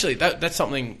else. Actually, that's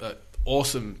something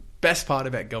awesome best part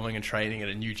about going and training at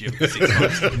a new gym for 6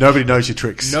 months. Nobody knows your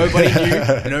tricks.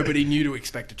 Nobody knew to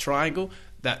expect a triangle.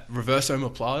 That reverse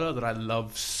omoplata that I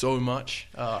love so much,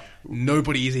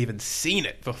 nobody's even seen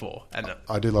it before. And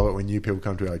I do love it when new people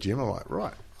come to our gym. I'm like,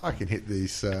 right, I can hit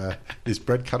this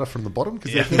bread cutter from the bottom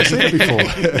because they've never seen it before.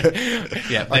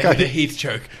 Yeah, the Heath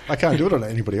choke. I can't do it on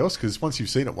anybody else because once you've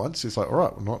seen it once, it's like, all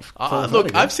right, I'm not.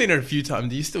 Look, I've seen it a few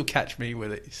times. You still catch me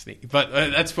with it, but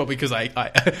that's probably because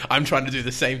I'm trying to do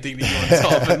the same thing to you on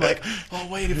top. And like, oh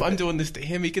wait, if I'm doing this to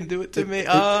him, he can do it to me.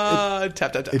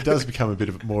 Tap. It does become a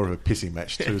bit more of a pissing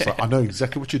match too. It's like, I know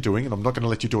exactly what you're doing, and I'm not going to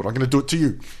let you do it. I'm going to do it to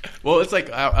you. Well, it's like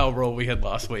our role we had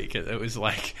last week. It was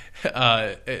like, we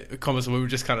were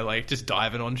just kind of like just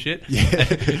diving on shit. Yeah.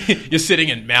 You're sitting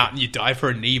in mount and you dive for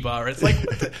a knee bar. It's like,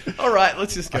 all right,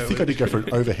 let's just go. I think I did go for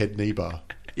an overhead knee bar.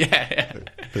 Yeah.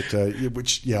 But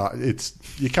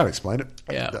it's you can't explain it.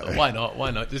 Yeah, why not?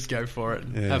 Why not just go for it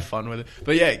and have fun with it?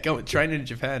 But yeah, training in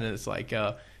Japan, and it's like,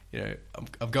 I'm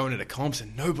going to the comps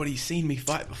and nobody's seen me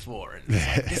fight before, and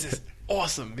it's like, this is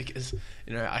awesome because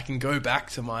I can go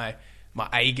back to my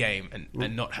A game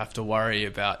and not have to worry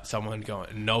about someone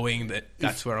knowing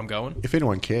that's where I'm going. If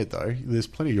anyone cared, though, there's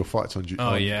plenty of your fights on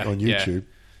YouTube. Yeah.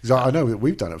 Because I know that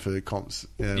we've done it for the comps.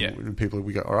 When people,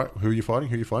 we go, all right, who are you fighting?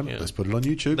 Yeah. Let's put it on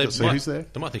YouTube. Let's see who's there.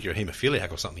 They might think you're a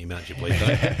haemophiliac or something. You manage your bleed,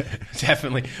 though.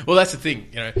 Definitely. Well, that's the thing.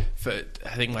 For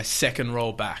I think my second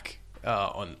roll back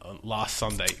on last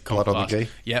Sunday. Blood on the gi?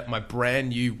 Yeah, my brand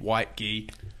new white gi.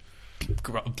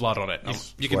 Blood on it.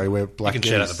 You can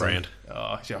shout out the brand.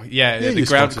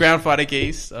 The ground fighter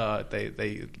geese.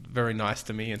 They very nice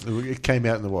to me. And it came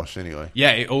out in the wash anyway.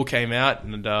 Yeah, it all came out,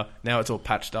 and now it's all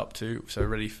patched up too. So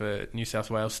ready for New South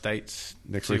Wales States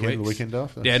next weekend. The weekend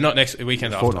after. Yeah, not next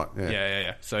weekend after. Fortnight.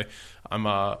 Yeah. So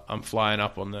I'm flying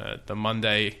up on the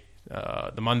Monday.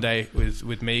 The Monday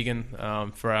with Megan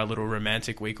for our little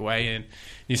romantic week away in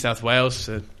New South Wales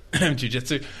for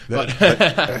jiu-jitsu.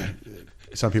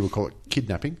 Some people call it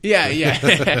kidnapping.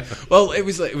 Yeah. Well, it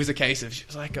was a case of, she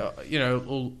was like,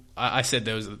 I said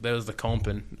there was the comp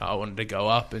and I wanted to go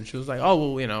up, and she was like,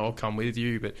 oh well, I'll come with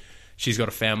you, but she's got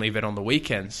a family event on the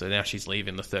weekend, so now she's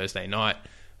leaving the Thursday night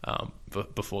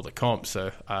before the comp.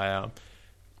 So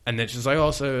and then she's like,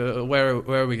 oh, so where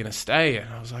are we going to stay?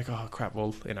 And I was like, oh crap,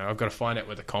 well, I've got to find out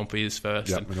where the comp is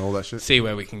first, and all that shit. See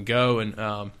where we can go.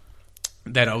 And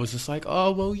then I was just like,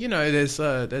 oh well, there's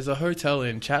a hotel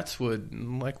in Chatswood. And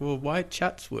I'm like, well, why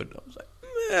Chatswood? I was like,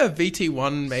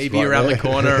 VT1 maybe right around the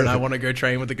corner, and I want to go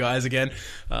train with the guys again.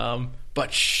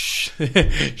 But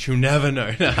she'll never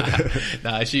know.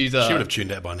 Nah, she's she would have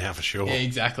tuned out by now for sure. Yeah,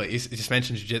 exactly. You just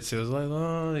mentioned jiu-jitsu. I was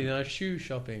like, shoe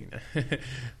shopping.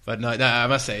 But no, I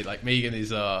must say, like, Megan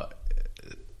is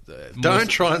don't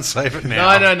try and save it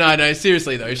now. No.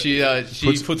 Seriously though, she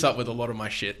puts up with a lot of my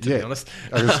shit. To be honest,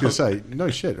 I was going to say no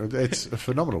shit. It's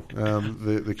phenomenal.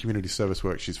 The community service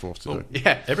work she's forced to do.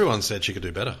 Yeah, everyone said she could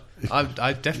do better.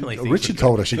 I definitely think Richard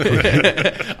told her she could.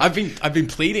 I've been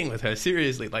pleading with her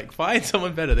seriously. Like, find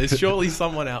someone better. There's surely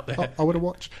someone out there. I want to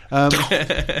watch.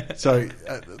 So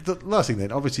the last thing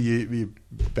then, obviously you're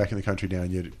back in the country now,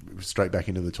 and you're straight back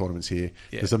into the tournaments here.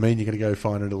 Yeah. Does that mean you're going to go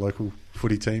find a local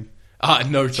footy team?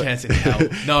 No chance in hell.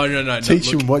 No.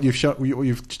 Teach them what you've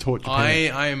taught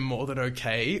Japan. I am more than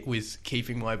okay with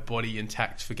keeping my body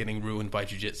intact for getting ruined by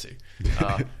jiu-jitsu.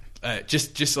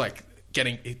 Just like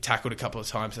getting tackled a couple of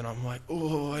times, and I'm like,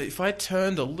 oh, if I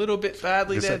turned a little bit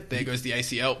badly there goes the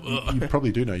ACL. You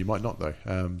probably do know, you might not though,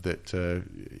 that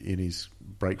in his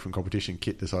break from competition,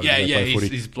 Kit decided to play footy.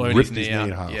 He's blown his knee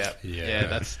in out. half. Yeah,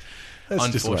 that's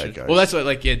unfortunate. Just the way it goes. Well, that's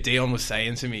what Dion was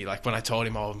saying to me. Like when I told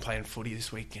him, I'm playing footy this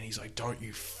week, and he's like, "Don't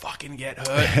you fucking get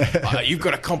hurt! You've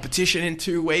got a competition in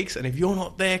 2 weeks, and if you're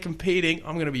not there competing,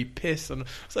 I'm going to be pissed." And I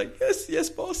was like, "Yes,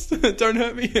 boss, don't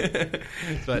hurt me."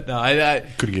 But no, I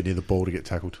couldn't get near the ball to get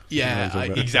tackled. Yeah,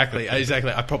 exactly.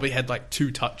 I probably had like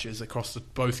 2 touches across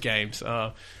both games.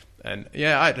 And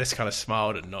I just kind of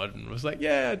smiled and nodded and was like,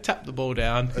 "Yeah, tap the ball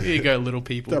down. Here you go, little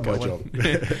people." Done my job.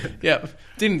 Yeah,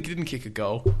 didn't kick a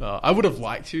goal. I would have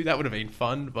liked to. That would have been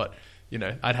fun, but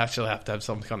I'd have to have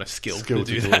some kind of skill to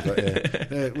do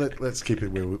that. Let's keep it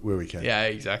where we can. Yeah,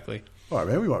 exactly. All right,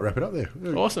 man, we might wrap it up there.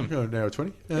 Awesome. An hour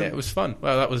 20. It was fun.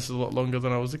 Well, that was a lot longer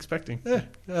than I was expecting. Yeah.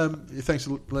 Thanks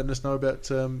for letting us know about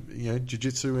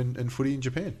jiu-jitsu and footy in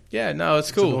Japan. Yeah, no,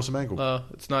 it's cool. It's an awesome angle.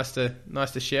 It's nice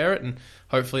to share it, and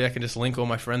hopefully I can just link all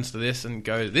my friends to this and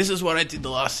go, "This is what I did the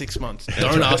last 6 months.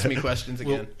 Don't ask me questions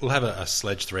again." We'll have a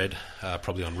Sledge thread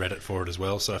probably on Reddit for it as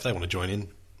well, so if they want to join in,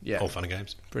 all fun and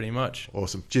games. Pretty much.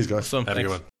 Awesome. Cheers, guys. Awesome. Have a good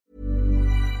one.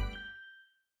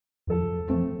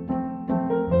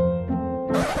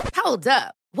 Hold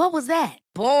up. What was that?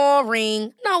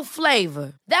 Boring. No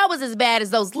flavor. That was as bad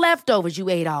as those leftovers you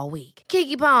ate all week.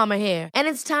 Keke Palmer here, and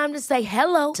it's time to say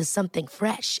hello to something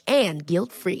fresh and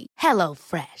guilt-free. Hello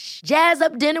Fresh. Jazz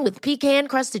up dinner with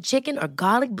pecan-crusted chicken or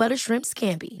garlic butter shrimp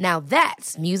scampi. Now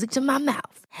that's music to my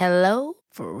mouth. Hello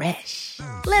Fresh.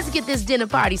 Let's get this dinner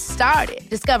party started.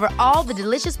 Discover all the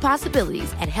delicious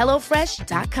possibilities at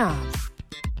HelloFresh.com.